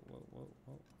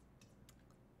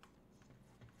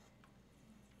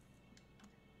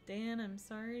 Dan, I'm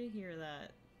sorry to hear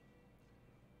that.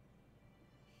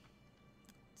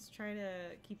 Just try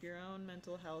to keep your own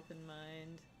mental health in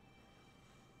mind.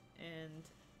 And,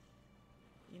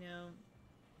 you know,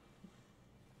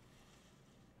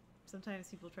 sometimes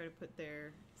people try to put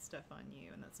their stuff on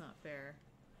you, and that's not fair.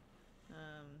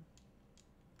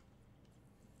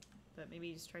 But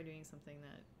maybe just try doing something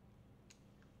that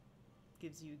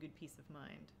gives you a good peace of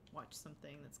mind. Watch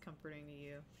something that's comforting to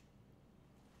you.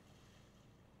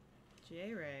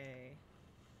 J-Ray,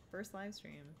 first live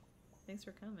stream. Thanks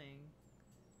for coming.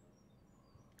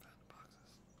 Found the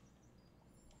boxes.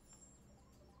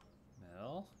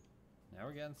 Mel, now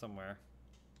we're getting somewhere.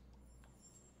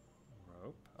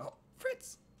 Rope. Oh,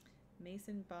 Fritz!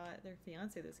 Mason bought their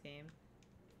fiance this game.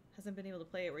 Hasn't been able to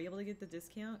play it. Were you able to get the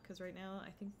discount? Because right now, I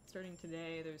think starting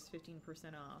today, there's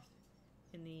 15% off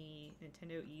in the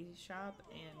Nintendo eShop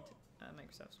and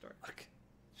Microsoft Store. Look.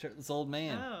 Shirtless old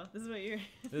man. Oh, this is what you're...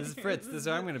 This is Fritz. This is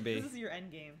who I'm going to be. This is your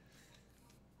end game.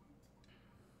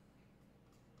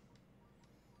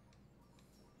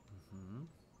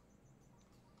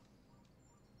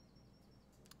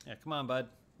 Yeah, come on, bud.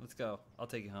 Let's go. I'll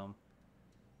take you home.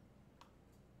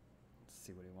 Let's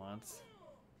see what he wants.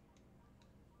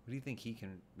 What do you think he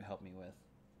can help me with?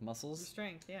 Muscles?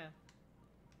 Strength, yeah.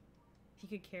 He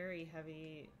could carry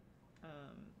heavy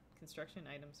construction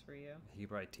items for you. He could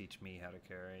probably teach me how to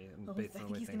carry. Oh, I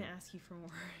think he's going to ask you for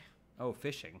more. Oh,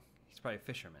 fishing. He's probably a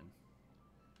fisherman.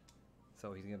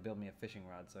 So he's going to build me a fishing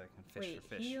rod so I can fish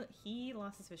for fish. He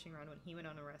lost his fishing rod when he went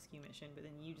on a rescue mission, but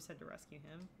then you just had to rescue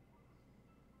him.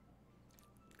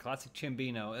 Classic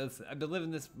Chimbino. I've been living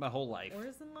this my whole life.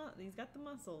 Where's the he's got the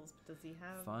muscles, but does he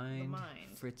have the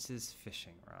mind? Fritz's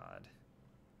fishing rod.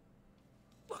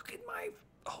 Look at my...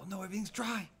 Oh, no, everything's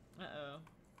dry. Uh-oh.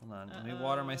 Hold on. Let me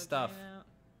water my stuff.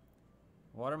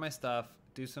 Water my stuff.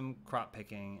 Do some crop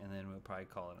picking, and then we'll probably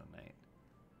call it a night.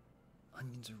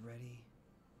 Onions are ready.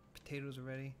 Potatoes are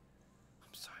ready.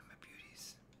 I'm sorry, my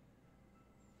beauties.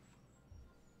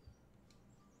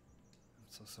 I'm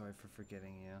so sorry for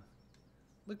forgetting you.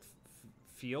 Look,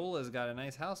 Fiola's got a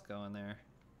nice house going there.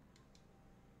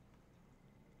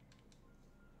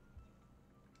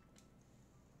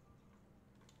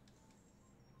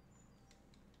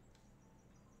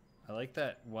 I like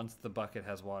that once the bucket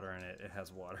has water in it, it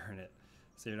has water in it.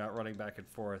 So you're not running back and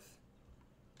forth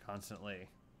constantly.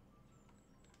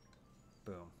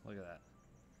 Boom. Look at that.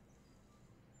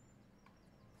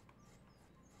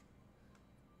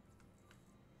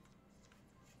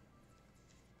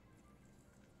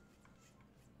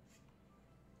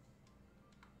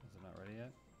 Is it not ready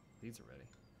yet? These are ready.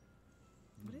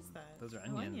 What is that? Those are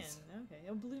onions. Onion. Okay.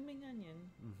 A blooming onion.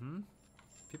 Mm-hmm.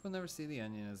 People never see the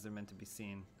onion as they're meant to be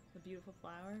seen. The beautiful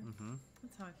flower? Mm-hmm.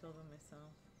 That's how I feel about myself.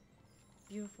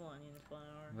 Beautiful onion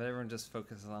flower. But everyone just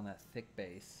focuses on that thick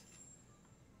base.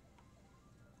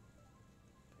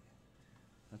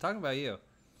 I'm talking about you.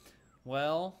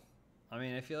 Well, I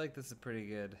mean, I feel like this is a pretty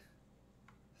good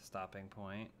stopping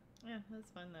point. Yeah, that's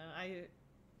fun though.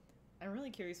 I'm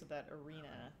really curious what that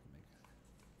arena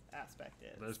aspect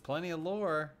is. There's plenty of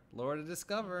lore to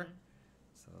discover.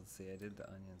 Mm-hmm. So let's see. I did the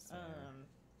onions there.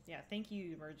 Yeah, thank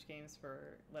you, Merge Games,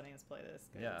 for letting us play this.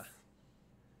 Yeah.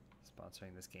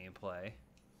 Sponsoring this gameplay.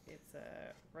 It's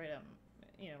right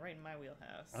in my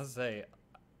wheelhouse. I'll say,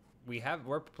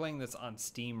 we're playing this on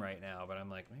Steam right now, but I'm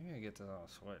like, maybe I get to on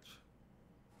Switch.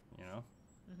 You know?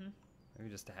 Mm-hmm. Maybe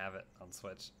just to have it on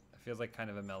Switch. It feels like kind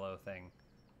of a mellow thing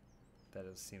that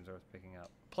seems worth picking up.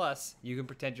 Plus, you can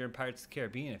pretend you're in Pirates of the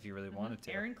Caribbean if you really wanted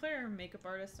to. Erin Claire, makeup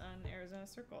artist on Arizona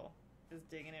Circle, is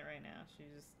digging it right now. She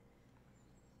just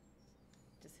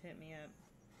hit me up.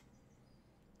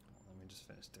 Let me just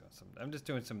finish doing some. I'm just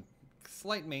doing some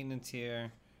slight maintenance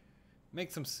here.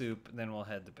 Make some soup, and then we'll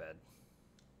head to bed.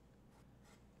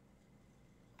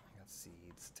 I got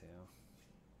seeds too.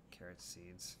 Carrot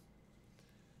seeds.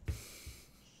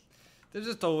 There's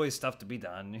just always stuff to be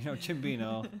done. You know,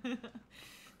 Chimbino.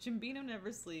 Chimbino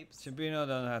never sleeps. Chimbino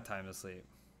doesn't have time to sleep.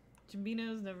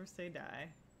 Chimbinos never say die.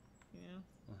 You know?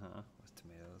 Uh-huh. With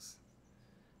tomatoes.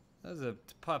 There's a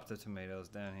pop the tomatoes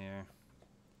down here.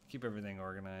 Keep everything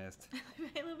organized.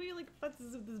 I love how he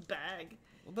futzes with this bag.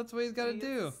 Well, that's what he's got to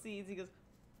do. Seeds. He goes.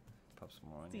 Pop some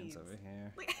more onions over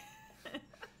here.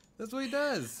 That's what he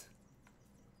does.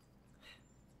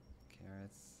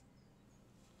 Carrots.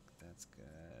 That's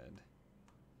good.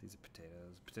 These are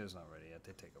potatoes. Potatoes not ready yet.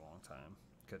 They take a long time.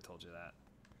 Could have told you that.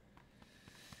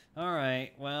 All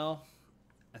right. Well,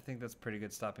 I think that's a pretty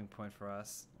good stopping point for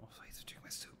us. Oh, he's drinking my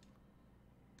soup.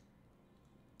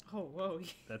 Oh, whoa.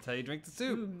 That's how you drink the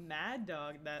soup. Ooh, mad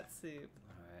dog that soup.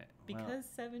 All right. Because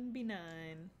 7B9.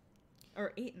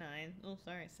 Or 8-9. Oh,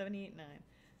 sorry. 7-8-9.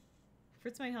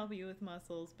 Fritz might help you with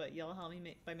muscles, but y'all help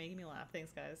me by making me laugh.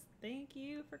 Thanks, guys. Thank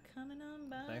you for coming on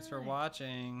by. Thanks for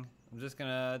watching. I'm just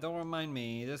gonna, don't remind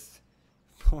me, just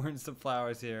pouring some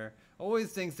flowers here.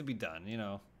 Always things to be done, you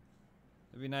know.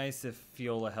 It'd be nice if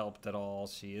Fiola helped at all.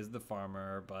 She is the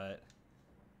farmer, but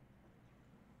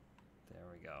there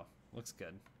we go. Looks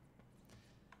good.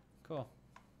 Cool.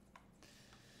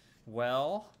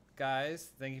 Well,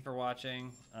 guys, thank you for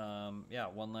watching. Yeah,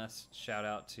 one last shout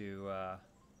out to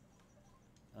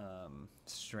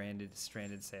Stranded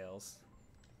Sales.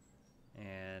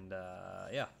 And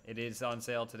yeah, it is on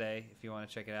sale today if you want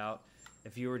to check it out.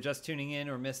 If you were just tuning in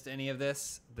or missed any of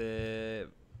this, the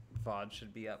VOD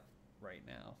should be up right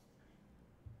now.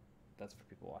 That's for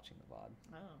people watching the VOD.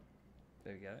 Oh.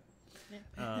 Did you get it?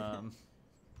 Yeah.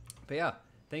 But yeah,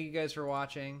 thank you guys for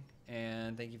watching,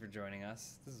 and thank you for joining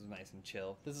us. This is nice and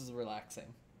chill. This is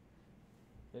relaxing.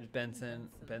 There's Benson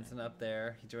up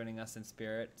there. He's joining us in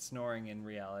spirit, snoring in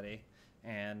reality.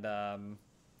 And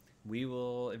we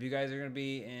will, if you guys are going to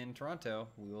be in Toronto,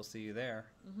 we will see you there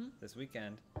this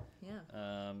weekend. Yeah.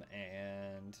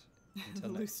 And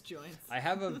until loose joints. I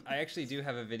actually do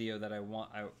have a video that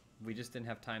we just didn't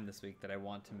have time this week that I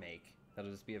want to make.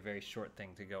 That'll just be a very short thing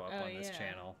to go up on this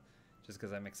channel, just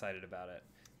because I'm excited about it.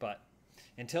 But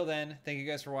until then, thank you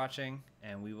guys for watching,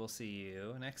 and we will see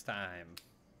you next time.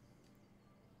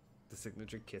 The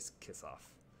signature kiss off.